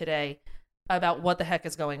had today about what the heck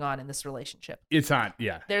is going on in this relationship. It's not.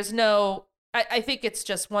 Yeah. There's no. I think it's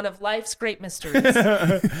just one of life's great mysteries.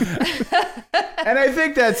 And I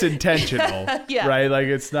think that's intentional. Yeah. Right? Like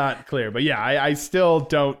it's not clear. But yeah, I still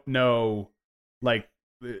don't know, like,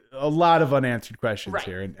 a lot of unanswered questions Right.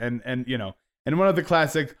 here. And you know, and one of the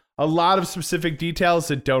classic, a lot of specific details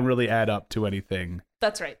that don't really add up to anything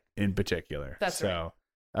That's right. in particular. That's so,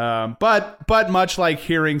 but much like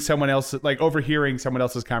hearing someone else, like overhearing someone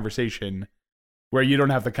else's conversation where you don't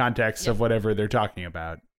have the context of whatever they're talking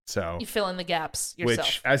about. So You fill in the gaps yourself.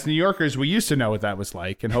 which, as New Yorkers, we used to know what that was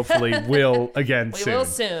like, and hopefully will again we soon. will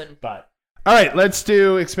soon. But all right, let's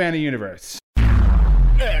do Expanded Universe.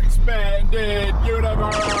 Expanded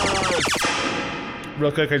Universe.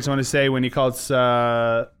 Real quick, I just want to say when he calls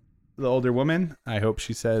the older woman, I hope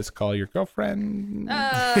she says, "Call your girlfriend."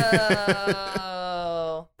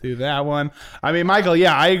 Oh. Do that one. I mean, Michael,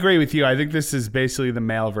 yeah, I agree with you. I think this is basically the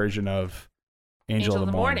male version of Angel of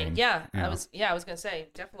the Morning. Yeah, Yeah. I was gonna say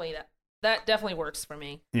definitely that definitely works for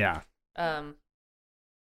me. Yeah.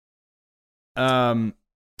 Um,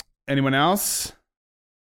 Anyone else?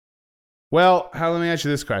 Well, let me ask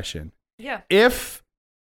you this question. yeah. If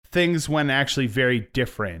things went actually very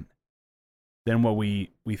different than what we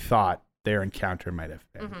thought their encounter might have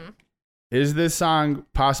been, Mm-hmm. is this song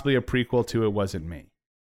possibly a prequel to It Wasn't Me?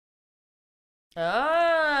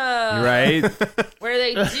 Oh. Right? Where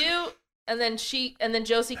they do, and then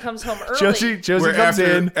Josie comes home early. Josie Where comes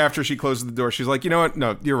in. after she closes the door, she's like, you know what?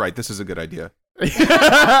 No, you're right. This is a good idea. She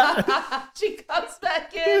comes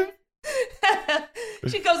back in.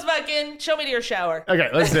 She comes back in. Show me to your shower. Okay,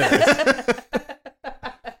 let's do this.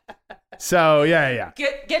 So, yeah.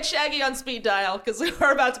 Get Shaggy on speed dial because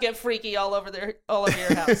we're about to get freaky all over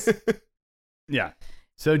your house. Yeah.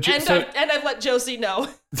 So, I've let Josie know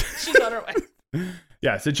she's on her way.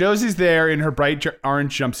 yeah, so Josie's there in her bright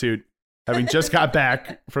orange jumpsuit, having just got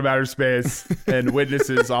back from outer space, and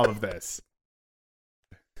witnesses all of this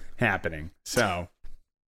happening. So,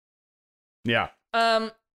 yeah.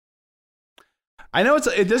 I know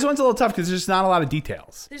this one's a little tough because there's just not a lot of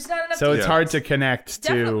details. There's not enough. So it's details. hard to connect to.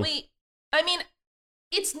 Definitely. I mean,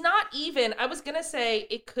 it's not even. I was gonna say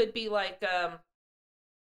it could be like,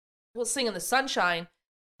 we'll sing in the sunshine,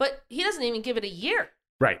 but he doesn't even give it a year.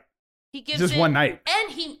 Right. He gives Just it, one night.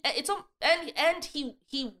 and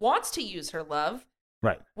he wants to use her love.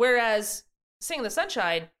 Right. Whereas sing in the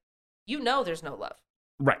sunshine, there's no love.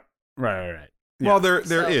 Right. Yeah. Well, there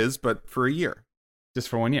So- is, but for a year. Just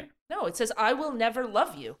for 1 year. No, it says I will never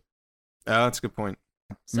love you. Oh, that's a good point.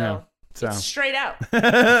 So. No. So. It's straight out.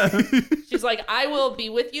 She's like, I will be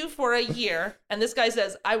with you for a year. And this guy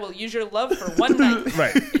says, I will use your love for one night.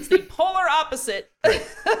 Right. It's the polar opposite.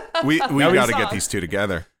 We Now got to song. get these two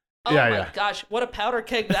together. Oh Yeah, my yeah. gosh, what a powder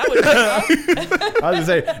keg that would be. Huh? I was gonna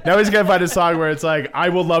say, now he's gonna find a song where it's like, I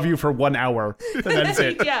will love you for 1 hour. And that's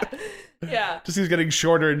it. Yeah. Just he's getting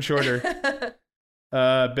shorter and shorter.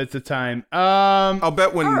 Bits of time. I'll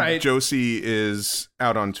bet when all right. Josie is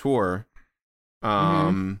out on tour,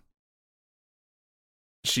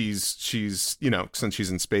 she's since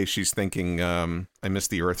she's in space, she's thinking, I miss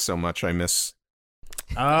the Earth so much. I miss.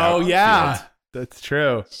 Oh yeah, that's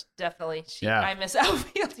true. Definitely. Yeah. I miss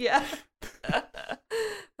Outfield. Yeah.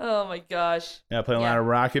 Oh my gosh. Yeah, playing a lot of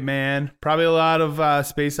Rocket Man. Probably a lot of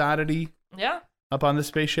Space Oddity Yeah. up on the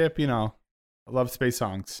spaceship. You know, I love space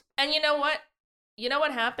songs. And you know what? You know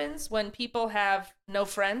what happens when people have no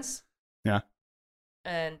friends? Yeah.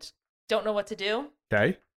 And don't know what to do?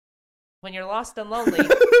 Okay. When you're lost and lonely,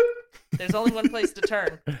 there's only one place to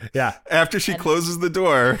turn. Yeah. After she closes the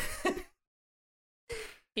door,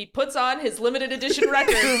 He puts on his limited edition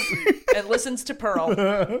record and listens to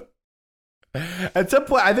Pearl. At some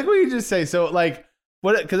point, I think we could just say so. Like,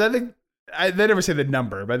 what? Because I think they never say the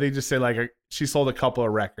number, but they just say like she sold a couple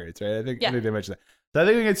of records, right? I think they mentioned that. So I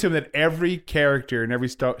think we can assume that every character in every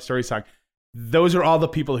story song those are all the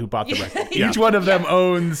people who bought the record. Yeah. Each one of them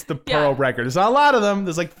owns the Pearl Yeah. record. There's not a lot of them.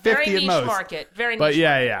 There's like 50 Very at niche most. market. Very niche But yeah,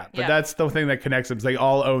 market. yeah. But that's the thing that connects them. Is they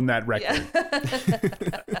all own that record.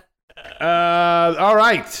 Yeah. All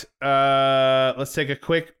right. Let's take a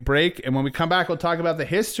quick break. And when we come back, we'll talk about the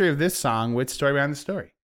history of this song with Story Behind the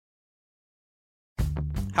Story.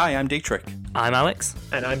 Hi, I'm Dietrich. I'm Alex.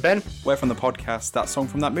 And I'm Ben. We're from the podcast That Song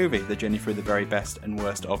From That Movie, the journey through the very best and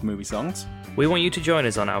worst of movie songs. We want you to join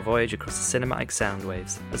us on our voyage across the cinematic sound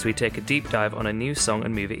waves as we take a deep dive on a new song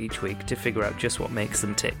and movie each week to figure out just what makes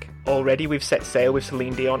them tick. Already we've set sail with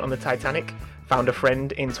Celine Dion on the Titanic, found a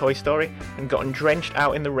friend in Toy Story, and gotten drenched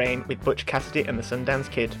out in the rain with Butch Cassidy and the Sundance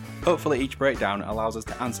Kid. Hopefully each breakdown allows us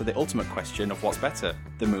to answer the ultimate question of what's better,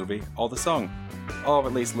 the movie or the song. Or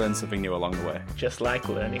at least learn something new along the way. Just like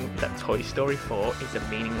learning that Toy Story 4 is a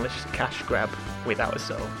meaningless cash grab without a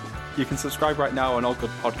soul. You can subscribe right now on all good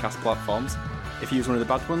podcast platforms. If you use one of the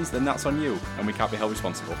bad ones, then that's on you, and we can't be held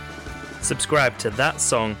responsible. Subscribe to That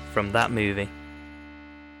Song From That Movie.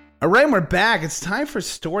 All right, we're back. It's time for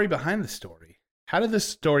Story Behind the Story. How did this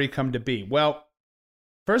story come to be? Well,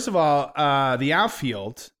 first of all, the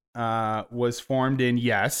Outfield was formed in,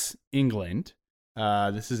 yes, England.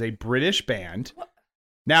 This is a British band.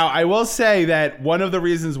 Now, I will say that one of the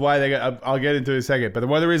reasons why they got, I'll get into it in a second, but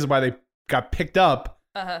one of the reasons why they got picked up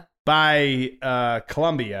by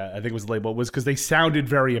Columbia, I think was the label, was because they sounded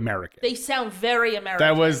very American. They sound very American.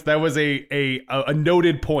 That was a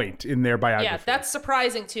noted point in their biography. Yeah, that's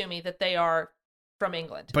surprising to me that they are from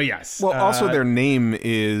England. But yes. Well, also their name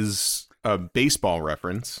is a baseball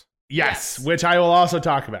reference. Yes, which I will also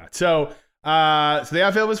talk about. So the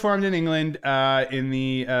Outfield was formed in England in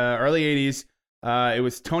the early 80s. It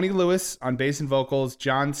was Tony Lewis on bass and vocals,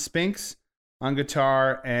 John Spinks on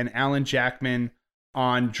guitar, and Alan Jackman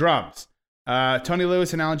on drums. Tony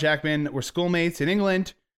Lewis and Alan Jackman were schoolmates in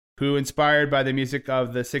England who, inspired by the music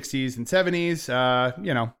of the 60s and 70s,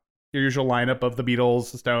 your usual lineup of the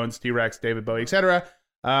Beatles, the Stones, T-Rex, David Bowie, etc.,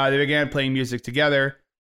 they began playing music together,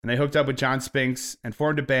 and they hooked up with John Spinks and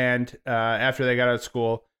formed a band after they got out of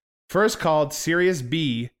school, first called Sirius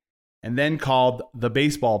B, and then called the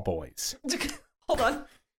Baseball Boys. Hold on.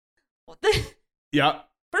 Yeah.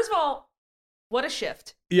 First of all, what a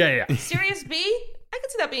shift. Yeah. Sirius B? I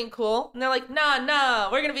could see that being cool. And they're like, nah,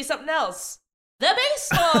 we're going to be something else. The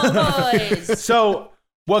Baseball Boys. So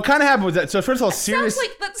what kind of happened was that, so first of all, Sirius...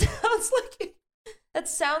 That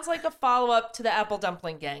sounds like a follow-up to the Apple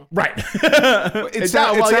Dumpling Gang. Right. It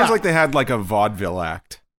sounds like they had like a vaudeville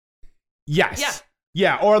act. Yes.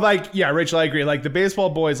 Yeah. Or like, yeah, Rachel, I agree. Like the Baseball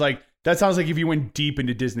Boys, like that sounds like if you went deep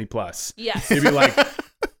into Disney Plus. Yes. It'd be like,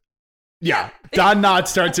 Don Knotts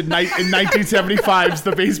starts in 1975's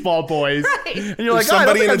The Baseball Boys. Right. And you're like,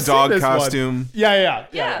 somebody oh, I don't in a think I've seen dog this one. costume.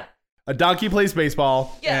 Yeah. A donkey plays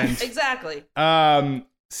baseball. Yeah, and, exactly.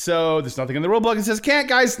 So there's nothing in the rule book. It says can't,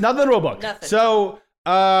 guys. Nothing in the rule book. Nothing. So,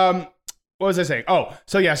 what was I saying? Oh,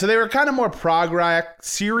 so they were kind of more prog rock.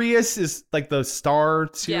 Sirius is like the star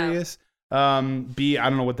Sirius. B, I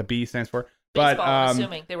don't know what the B stands for. But Baseball, I'm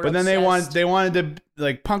assuming. They were but then obsessed. they wanted to,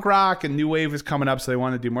 like, punk rock and new wave was coming up, so they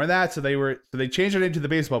wanted to do more of that. So they changed their name to the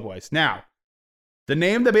Baseball Boys. Now, the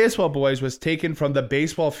name the Baseball Boys was taken from the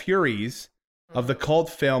Baseball Furies of the cult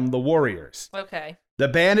film The Warriors. Okay. The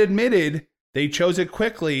band admitted they chose it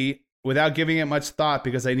quickly without giving it much thought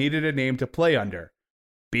because they needed a name to play under.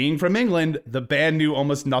 Being from England, the band knew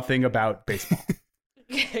almost nothing about baseball.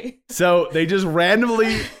 Okay. So they just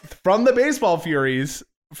randomly, from the Baseball Furies,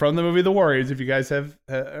 from the movie The Warriors, if you guys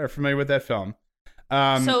are familiar with that film,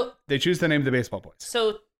 so they choose the name the Baseball Boys.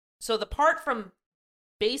 So the part from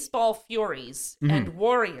Baseball Furies and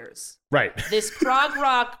Warriors, Right. this prog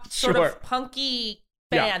rock sort Sure. of punky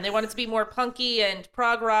band, they wanted to be more punky and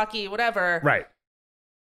prog rocky, whatever. Right.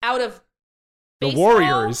 Out of The Baseball,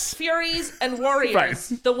 Warriors. Furies, and Warriors.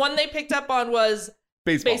 Right. The one they picked up on was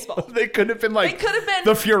Baseball. They could have been like They could have been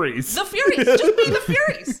the Furies. The Furies. Just be the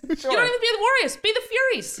Furies. Sure. You don't even be the Warriors. Be the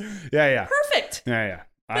Furies. Yeah. Perfect. Yeah.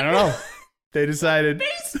 I don't know. They decided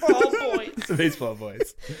Baseball Boys. the Baseball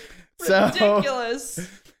Boys. So, Ridiculous.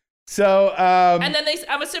 So, And then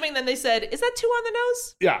I'm assuming then they said, is that too on the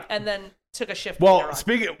nose? Yeah. And then took a shift. Well,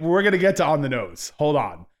 later on. we're going to get to On the Nose. Hold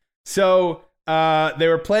on. So, they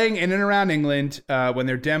were playing in and around England when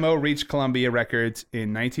their demo reached Columbia Records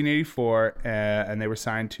in 1984, and they were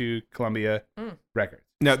signed to Columbia Records.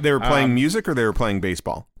 Now, they were playing music or they were playing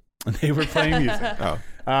baseball? They were playing music. Oh.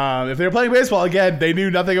 If they were playing baseball, again, they knew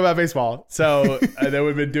nothing about baseball. So they would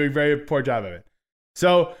have been doing a very poor job of it.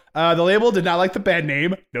 So the label did not like the band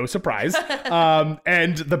name. No surprise.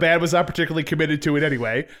 And the band was not particularly committed to it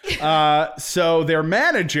anyway. So their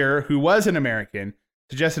manager, who was an American,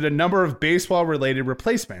 suggested a number of baseball-related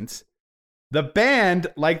replacements. The band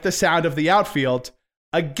liked the sound of the outfield.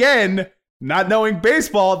 Again, not knowing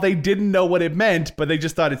baseball, they didn't know what it meant, but they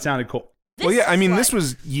just thought it sounded cool. Well, yeah, I mean, this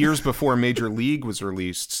was years before Major League was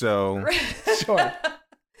released, so Sure.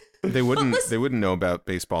 they wouldn't know about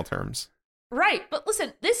baseball terms. Right, but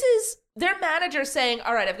listen, this is their manager saying,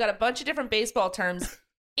 all right, I've got a bunch of different baseball terms,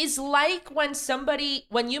 is like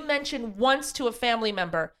when you mention once to a family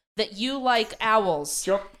member that you like owls,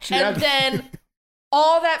 and then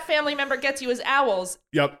all that family member gets you is owls.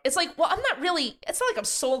 Yep. It's like, well, it's not like I'm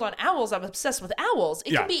sold on owls. I'm obsessed with owls.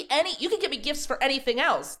 It can be you can give me gifts for anything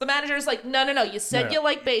else. The manager is like, no. You said you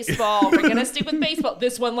like baseball. We're going to stick with baseball.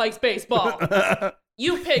 This one likes baseball.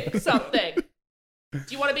 You pick something. Do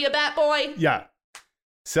you want to be a bat boy? Yeah.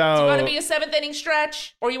 So. Do you want to be a 7th inning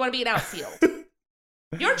stretch, or you want to be an outfield?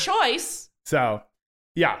 Your choice. So,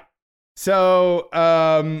 yeah. So,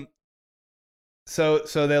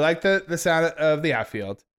 So they like the sound of the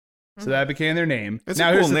outfield. So that became their name. It's now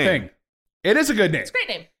a cool here's the name. thing. It is a good name. It's a great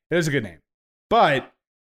name. It is a good name. But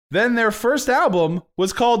then their first album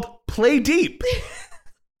was called Play Deep.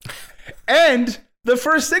 And the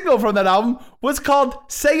first single from that album was called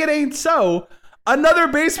Say It Ain't So, another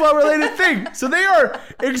baseball related thing. So they are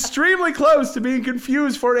extremely close to being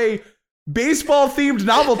confused for a baseball themed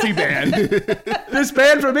novelty band. This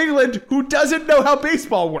band from England who doesn't know how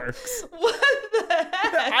baseball works. What the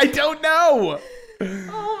heck? I don't know.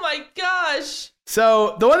 Oh my gosh.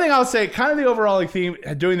 So the one thing I'll say, kind of the overall theme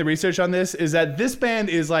doing the research on this, is that this band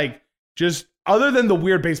is like just, other than the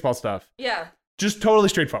weird baseball stuff, Yeah. just totally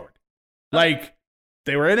straightforward. Like,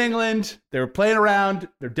 they were in England, they were playing around,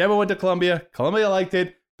 their demo went to Columbia liked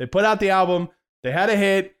it, they put out the album, they had a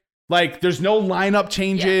hit. Like, there's no lineup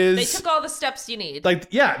changes. They took all the steps you need. Like,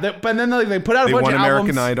 yeah, but then they put out a bunch of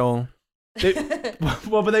American albums. Idol.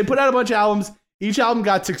 But they put out a bunch of albums. Each album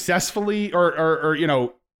got successfully or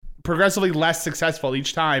progressively less successful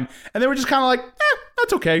each time. And they were just kind of like,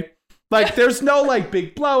 that's okay. Like, there's no like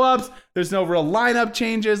big blow ups. There's no real lineup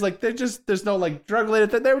changes. Like, there's no like drug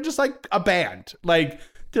related. They were just like a band. Like,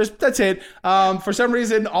 that's it. For some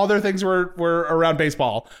reason, all their things were around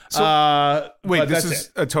baseball. So, wait, this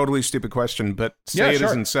is a totally stupid question, but say it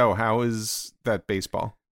isn't so. How is that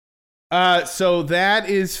baseball? So that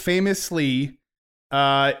is famously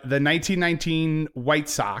the 1919 White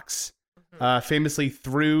Sox, famously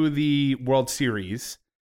threw the World Series,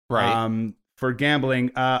 right? For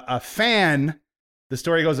gambling. The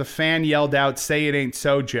story goes, a fan yelled out, "Say it ain't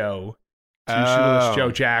so, Joe," to shoeless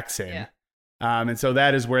Joe Jackson. Yeah. And so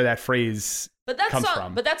that is where that phrase comes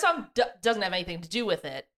from. But that song doesn't have anything to do with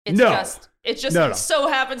it. It so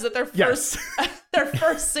happens that their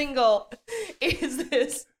first single is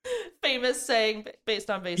this famous saying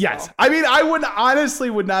based on baseball. Yes. I mean, I would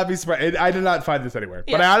not be surprised. I did not find this anywhere,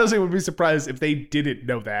 but I honestly would be surprised if they didn't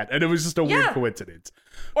know that. And it was just a weird coincidence.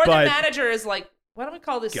 Or the manager is like, why don't we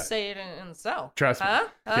call this Say It and So? Trust me.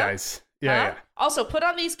 Guys. Yeah. Also, put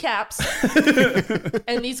on these caps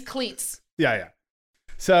and these cleats. Yeah.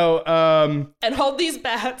 So, and hold these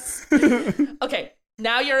bats. Okay,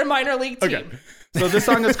 now you're a minor league team. Okay. So this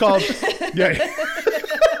song is called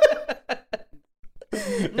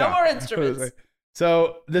No more instruments.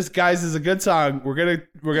 So this, guys, is a good song. We're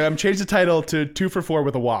gonna change the title to 2 for 4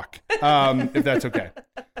 with a walk. If that's okay.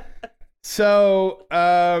 So,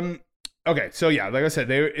 okay. So yeah, like I said,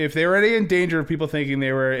 if they were already in danger of people thinking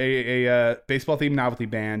they were a baseball themed novelty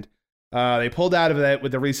band, they pulled out of that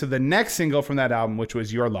with the release of the next single from that album, which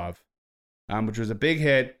was Your Love, which was a big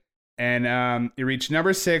hit. And it reached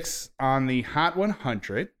number 6 on the Hot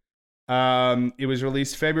 100. It was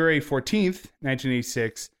released February 14th,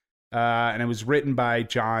 1986. And it was written by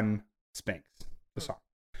John Spinks, the song.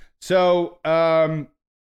 So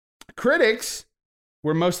critics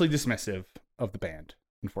were mostly dismissive of the band,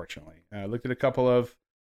 unfortunately. I looked at a couple of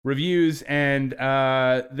reviews, and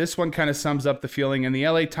this one kind of sums up the feeling. In the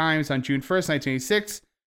LA Times on June 1st, 1986,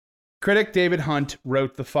 critic David Hunt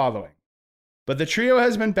wrote the following: "But the trio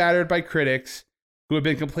has been battered by critics who have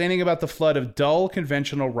been complaining about the flood of dull,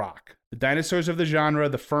 conventional rock. The dinosaurs of the genre,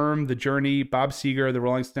 The Firm, The Journey, Bob Seger, The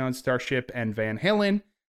Rolling Stones, Starship, and Van Halen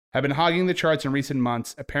have been hogging the charts in recent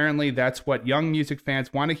months. Apparently, that's what young music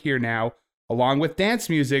fans want to hear now, along with dance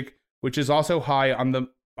music, which is also high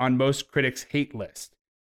on most critics' hate list.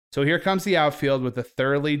 So here comes the outfield with the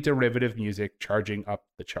thoroughly derivative music charging up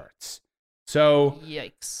the charts." So,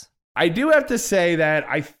 yikes. I do have to say that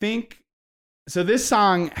I think, so this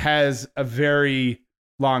song has a very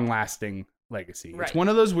long-lasting legacy. Right. It's one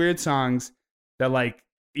of those weird songs that, like,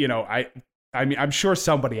 you know, I mean, I'm sure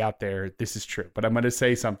somebody out there, this is true, but I'm going to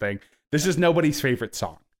say something. This is nobody's favorite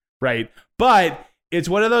song, right? But it's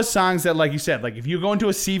one of those songs that, like you said, like if you go into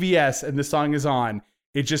a CVS and the song is on,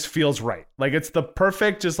 it just feels right. Like it's the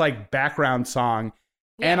perfect, just like background song.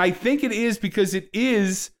 Yeah. And I think it is because it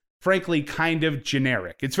is, frankly, kind of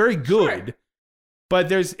generic. It's very good, Sure.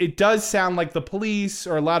 but it does sound like The Police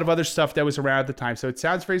or a lot of other stuff that was around at the time. So it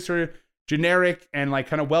sounds very sort of generic and like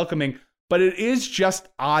kind of welcoming, but it is just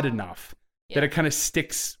odd enough that it kind of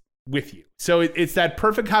sticks with you. So it's that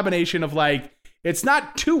perfect combination of like, it's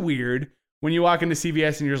not too weird when you walk into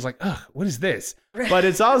CVS and you're just like, ugh, what is this? But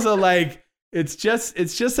it's also like, it's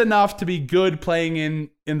just enough to be good playing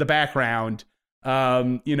in the background.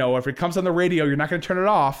 If it comes on the radio, you're not going to turn it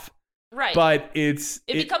off. Right. But it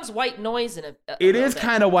becomes white noise in it is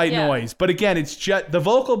kind of white noise. But again, it's just the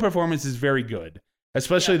vocal performance is very good,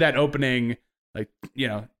 especially that opening, like,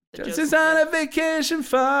 just on a vacation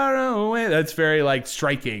far away. That's very like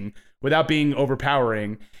striking without being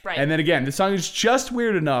overpowering. Right. And then again, the song is just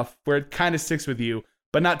weird enough where it kind of sticks with you,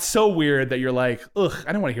 but not so weird that you're like, ugh,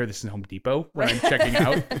 I don't want to hear this in Home Depot when I'm checking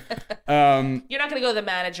out. You're not going to go to the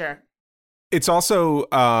manager. It's also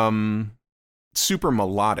super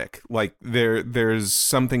melodic. Like there's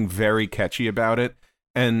something very catchy about it,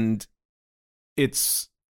 and it's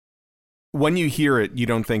when you hear it, you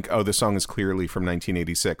don't think, oh, the song is clearly from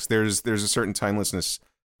 1986. There's a certain timelessness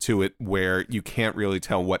to it where you can't really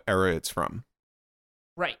tell what era it's from.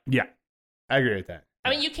 Right. Yeah, I agree with that. I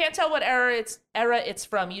mean, you can't tell what era it's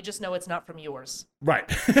from. You just know it's not from yours. Right.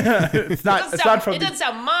 It's not from. It doesn't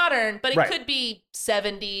sound modern, but it Right. could be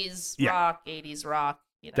 70s Yeah. rock, 80s rock.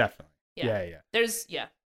 Definitely. Yeah. Yeah. There's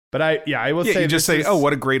But I will Yeah, say you just say, oh,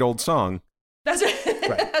 what a great old song. That's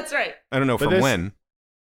right. That's right. I don't know But from this- when.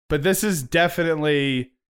 But this is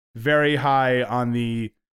definitely very high on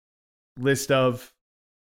the list of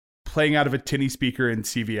playing out of a tinny speaker in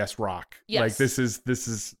CVS rock. Yes. Like this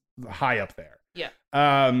is high up there. Yeah.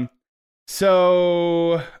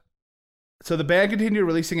 So the band continued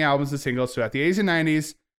releasing albums and singles throughout the 80s and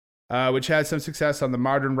 90s, which had some success on the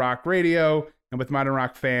modern rock radio and with modern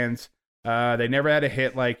rock fans. They never had a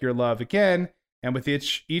hit like Your Love Again, and with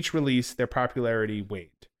each release, their popularity waned.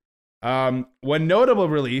 One notable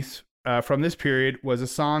release from this period was a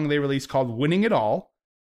song they released called Winning It All,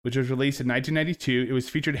 which was released in 1992. It was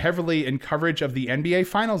featured heavily in coverage of the NBA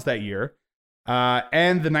Finals that year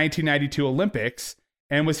and the 1992 Olympics,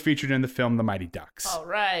 and was featured in the film The Mighty Ducks. All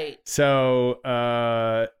right. So,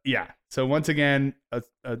 So once again,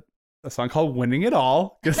 a song called Winning It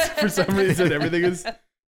All, because for some reason everything is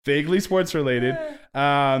vaguely sports related,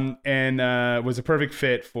 and was a perfect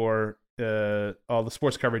fit for all the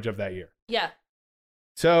sports coverage of that year. Yeah.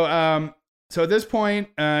 So at this point,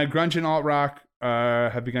 grunge and alt rock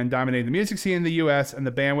have begun dominating the music scene in the U.S., and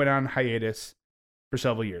the band went on hiatus for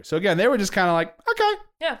several years. So again, they were just kind of like, okay,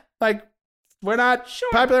 yeah, like we're not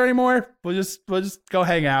popular anymore. We'll just go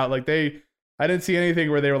hang out. Like I didn't see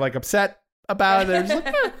anything where they were like upset about it. They're just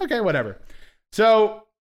like, okay, whatever. So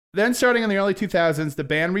then, starting in the early 2000s, the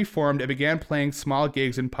band reformed and began playing small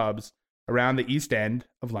gigs in pubs around the East End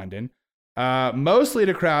of London. Mostly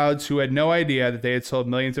to crowds who had no idea that they had sold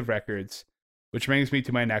millions of records, which brings me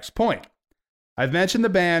to my next point. I've mentioned the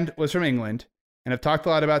band was from England, and I've talked a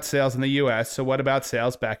lot about sales in the US, so what about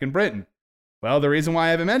sales back in Britain? Well, the reason why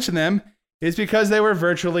I haven't mentioned them is because they were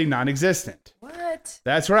virtually non-existent. What?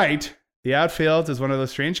 That's right. The Outfield is one of those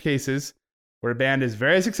strange cases where a band is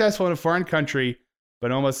very successful in a foreign country,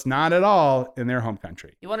 but almost not at all in their home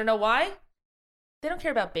country. You want to know why? They don't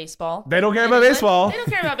care about baseball. They don't care about baseball. They don't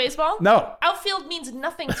care about baseball. No. Outfield means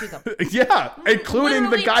nothing to them. Yeah, including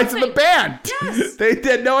Literally the guys in the nothing. band. Yes. They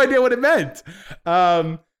had no idea what it meant.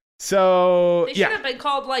 So, They should yeah. have been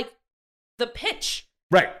called like the pitch,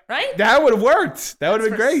 Right. right? That would have worked. That would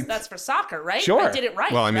have been great. That's for soccer, right? Sure. I did it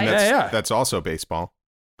right. Well, I mean, right? that's also baseball.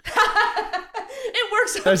 It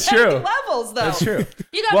works on That's many true. levels, though. That's true.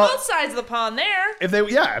 You got Well, both sides of the pond there. If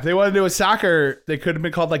they wanted to do a soccer, they could have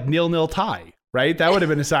been called like 0-0 tie, right? That would have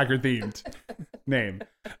been a soccer themed name.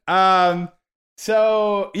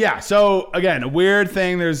 So again, a weird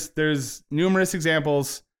thing. There's numerous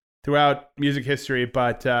examples throughout music history,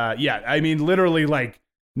 but I mean, literally like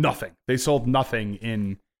nothing. They sold nothing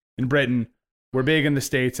in Britain. We're big in the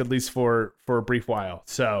States, at least for a brief while.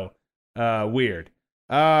 So weird.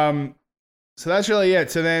 So that's really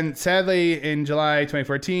it. So then, sadly, in July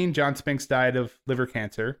 2014, John Spinks died of liver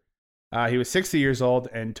cancer. He was 60 years old,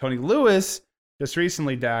 and Tony Lewis just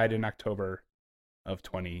recently died in October of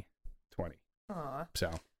 2020. Aw.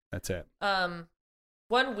 So that's it.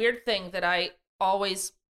 One weird thing that I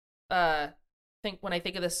always think when I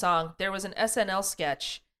think of this song, there was an SNL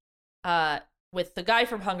sketch with the guy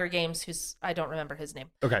from Hunger Games, who's I don't remember his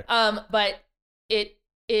name. Okay. But it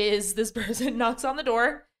is this person knocks on the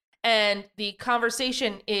door, and the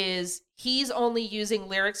conversation is he's only using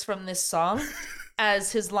lyrics from this song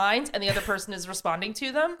as his lines, and the other person is responding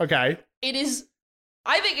to them. Okay. It is.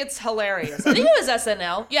 I think it's hilarious. I think it was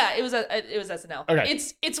SNL. Yeah, it was SNL. Okay.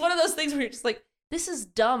 It's one of those things where you're just like, this is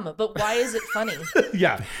dumb, but why is it funny?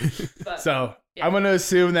 Yeah. But, So yeah. I'm going to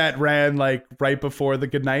assume that ran like right before the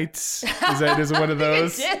Goodnights. Is it one of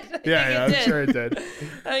those? I think it did. I'm sure it did.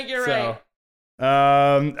 I think you're So,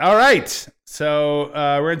 right. all right. So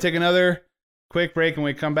we're going to take another quick break. And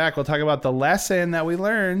when we come back, we'll talk about the lesson that we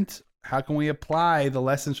learned. How can we apply the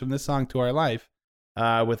lessons from this song to our life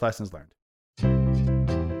with lessons learned?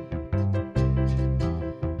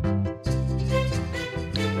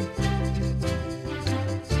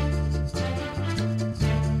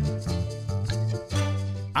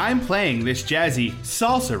 I'm playing this jazzy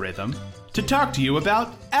salsa rhythm to talk to you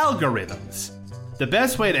about algorithms. The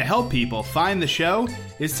best way to help people find the show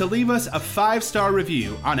is to leave us a 5-star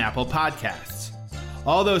review on Apple Podcasts.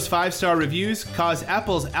 All those 5-star reviews cause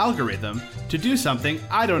Apple's algorithm to do something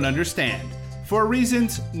I don't understand, for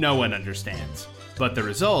reasons no one understands. But the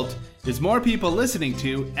result is more people listening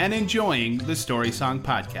to and enjoying the Story Song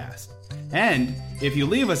Podcast. And if you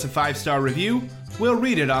leave us a 5-star review, we'll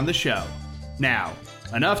read it on the show. Now,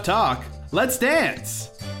 enough talk, let's dance!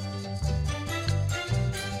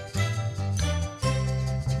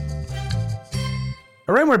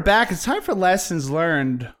 All right, we're back. It's time for lessons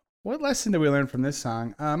learned. What lesson did we learn from this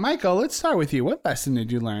song? Michael, let's start with you. What lesson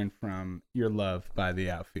did you learn from Your Love by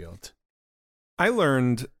the Outfield? I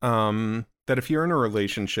learned that if you're in a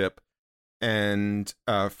relationship and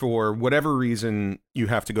for whatever reason you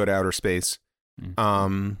have to go to outer space,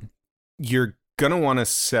 you're going to want to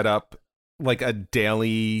set up like a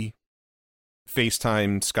daily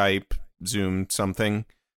FaceTime, Skype, Zoom, something.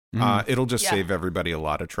 It'll just save everybody a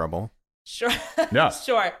lot of trouble. Sure. Yeah.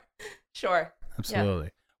 Sure. Absolutely. Yeah.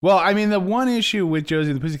 Well, I mean, the one issue with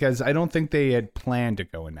Josie and the Pussycats is I don't think they had planned to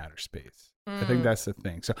go in outer space. I think that's the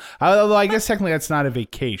thing. So, although I guess technically that's not a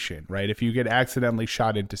vacation, right? If you get accidentally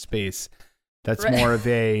shot into space, that's more of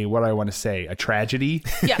a, what do I want to say, a tragedy?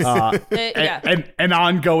 Yes. An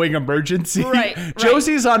ongoing emergency. Right.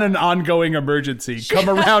 Josie's on an ongoing emergency. Come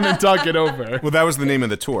around and talk it over. Well, that was the name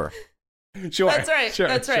of the tour. Sure. That's right.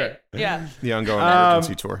 That's right. Yeah. The ongoing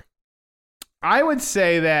emergency tour. I would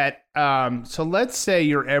say that, so let's say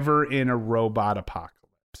you're ever in a robot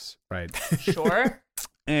apocalypse, right? Sure.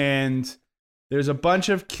 And there's a bunch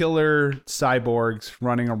of killer cyborgs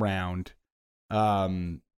running around,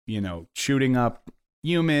 shooting up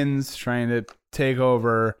humans, trying to take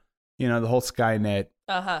over, the whole Skynet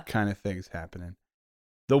kind of thing's happening.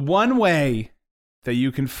 The one way that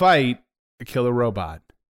you can fight a killer robot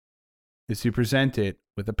is to present it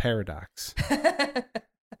with a paradox.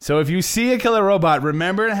 So if you see a killer robot,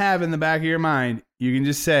 remember to have in the back of your mind, you can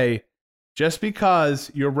just say, just because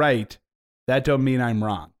you're right, that don't mean I'm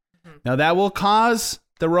wrong. Mm-hmm. Now that will cause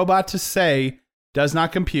the robot to say, does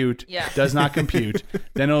not compute, does not compute.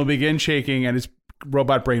 Then it'll begin shaking and its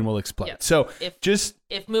robot brain will explode. Yep. So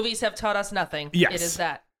if movies have taught us nothing, it is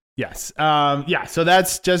that. Yes. So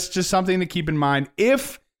that's just something to keep in mind.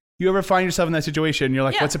 If you ever find yourself in that situation, you're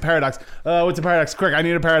like, what's a paradox? What's a paradox? Quick, I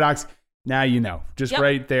need a paradox. Now you know. Just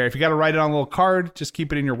right there. If you got to write it on a little card, just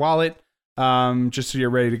keep it in your wallet, just so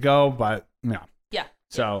you're ready to go. But no. Yeah.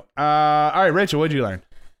 So, all right, Rachel, what did you learn?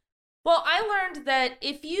 Well, I learned that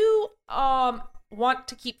if you want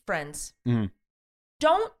to keep friends,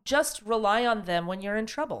 don't just rely on them when you're in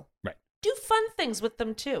trouble. Right. Do fun things with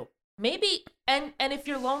them too. Maybe, and if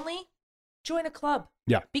you're lonely, join a club.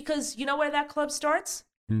 Yeah. Because you know where that club starts?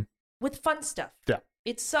 With fun stuff. Yeah.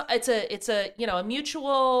 It's a a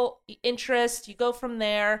mutual interest. You go from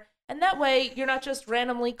there, and that way you're not just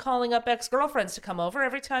randomly calling up ex-girlfriends to come over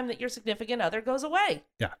every time that your significant other goes away.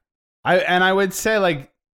 Yeah, I would say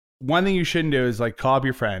like one thing you shouldn't do is like call up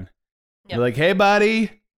your friend. Yep. You're like, hey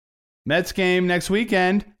buddy, Mets game next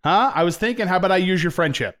weekend, huh? I was thinking, how about I use your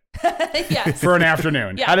friendship for an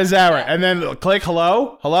afternoon? How does that work? And then click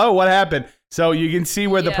hello, what happened? So you can see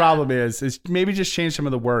where the problem is maybe just change some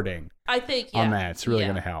of the wording. I think on that. It's really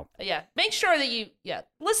going to help. Yeah. Make sure that you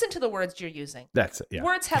listen to the words you're using. That's it. Yeah.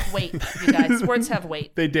 Words have weight, you guys. Words have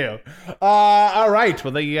weight. They do. All right.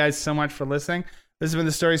 Well, thank you guys so much for listening. This has been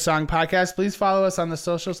the Story Song Podcast. Please follow us on the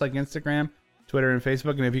socials like Instagram, Twitter, and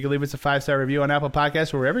Facebook. And if you could leave us a 5-star review on Apple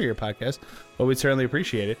Podcasts or wherever your podcast, well, we'd certainly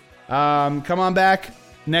appreciate it. Come on back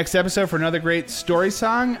next episode for another great story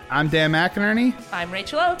song. I'm Dan McInerney. I'm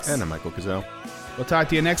Rachel Oakes. And I'm Michael Cazell. We'll talk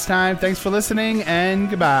to you next time. Thanks for listening, and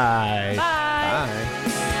goodbye. Bye.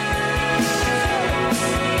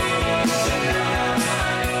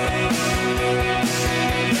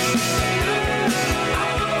 Bye.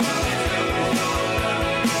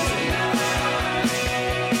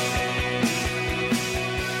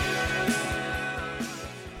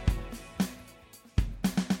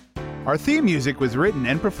 Our theme music was written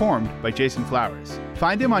and performed by Jason Flowers.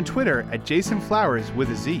 Find him on Twitter at Jason Flowers with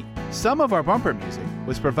a Z. Some of our bumper music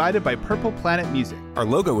was provided by Purple Planet Music. Our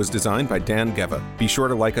logo was designed by Dan Geva. Be sure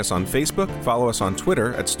to like us on Facebook, follow us on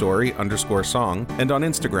Twitter at story_song, and on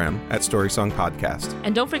Instagram at StorySongPodcast.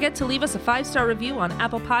 And don't forget to leave us a 5-star review on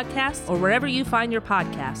Apple Podcasts or wherever you find your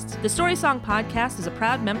podcasts. The Story Song Podcast is a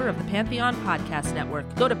proud member of the Pantheon Podcast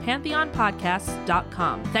Network. Go to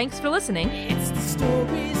pantheonpodcasts.com. Thanks for listening. It's the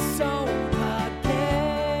Story Song Podcast.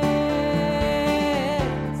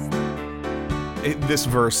 This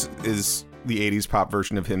verse is the 80s pop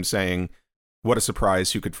version of him saying, "What a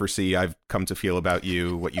surprise, who could foresee I've come to feel about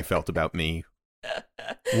you what you felt about me.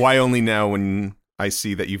 Why only now when I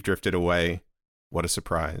see that you've drifted away? What a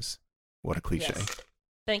surprise. What a cliche." Yes.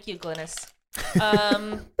 Thank you, Glynis.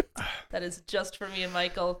 That is just for me and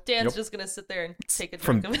Michael. Dan's just going to sit there and take a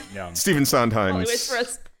drink of it. Stephen Sondheim's While he waits for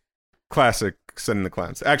us. classic Send in the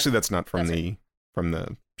Clowns. Actually, that's not from That's from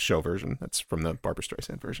the show version. That's from the Barbra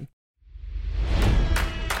Streisand version.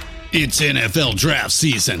 It's NFL draft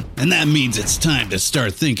season, and that means it's time to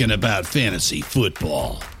start thinking about fantasy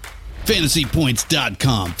football.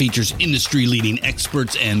 FantasyPoints.com features industry-leading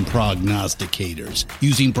experts and prognosticators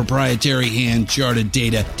using proprietary hand-charted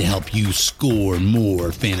data to help you score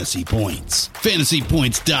more fantasy points.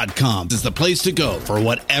 FantasyPoints.com is the place to go for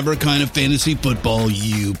whatever kind of fantasy football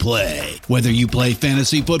you play. Whether you play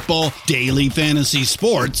fantasy football, daily fantasy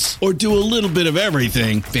sports, or do a little bit of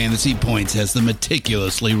everything, Fantasy Points has the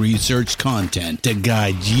meticulously researched content to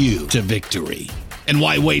guide you to victory. And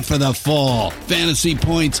why wait for the fall? Fantasy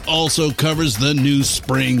Points also covers the new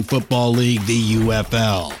spring football league, the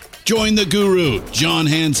UFL. Join the guru, John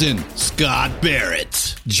Hansen, Scott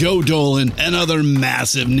Barrett, Joe Dolan, and other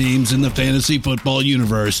massive names in the fantasy football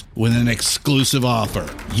universe with an exclusive offer.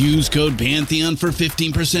 Use code Pantheon for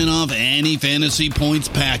 15% off any Fantasy Points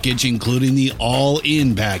package, including the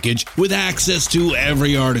all-in package, with access to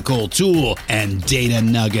every article, tool, and data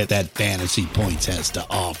nugget that Fantasy Points has to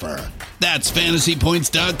offer. That's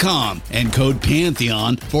FantasyPoints.com and code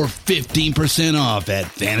Pantheon for 15% off at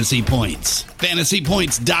Fantasy Points.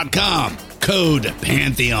 FantasyPoints.com, code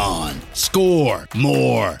Pantheon. Score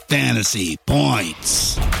more fantasy points.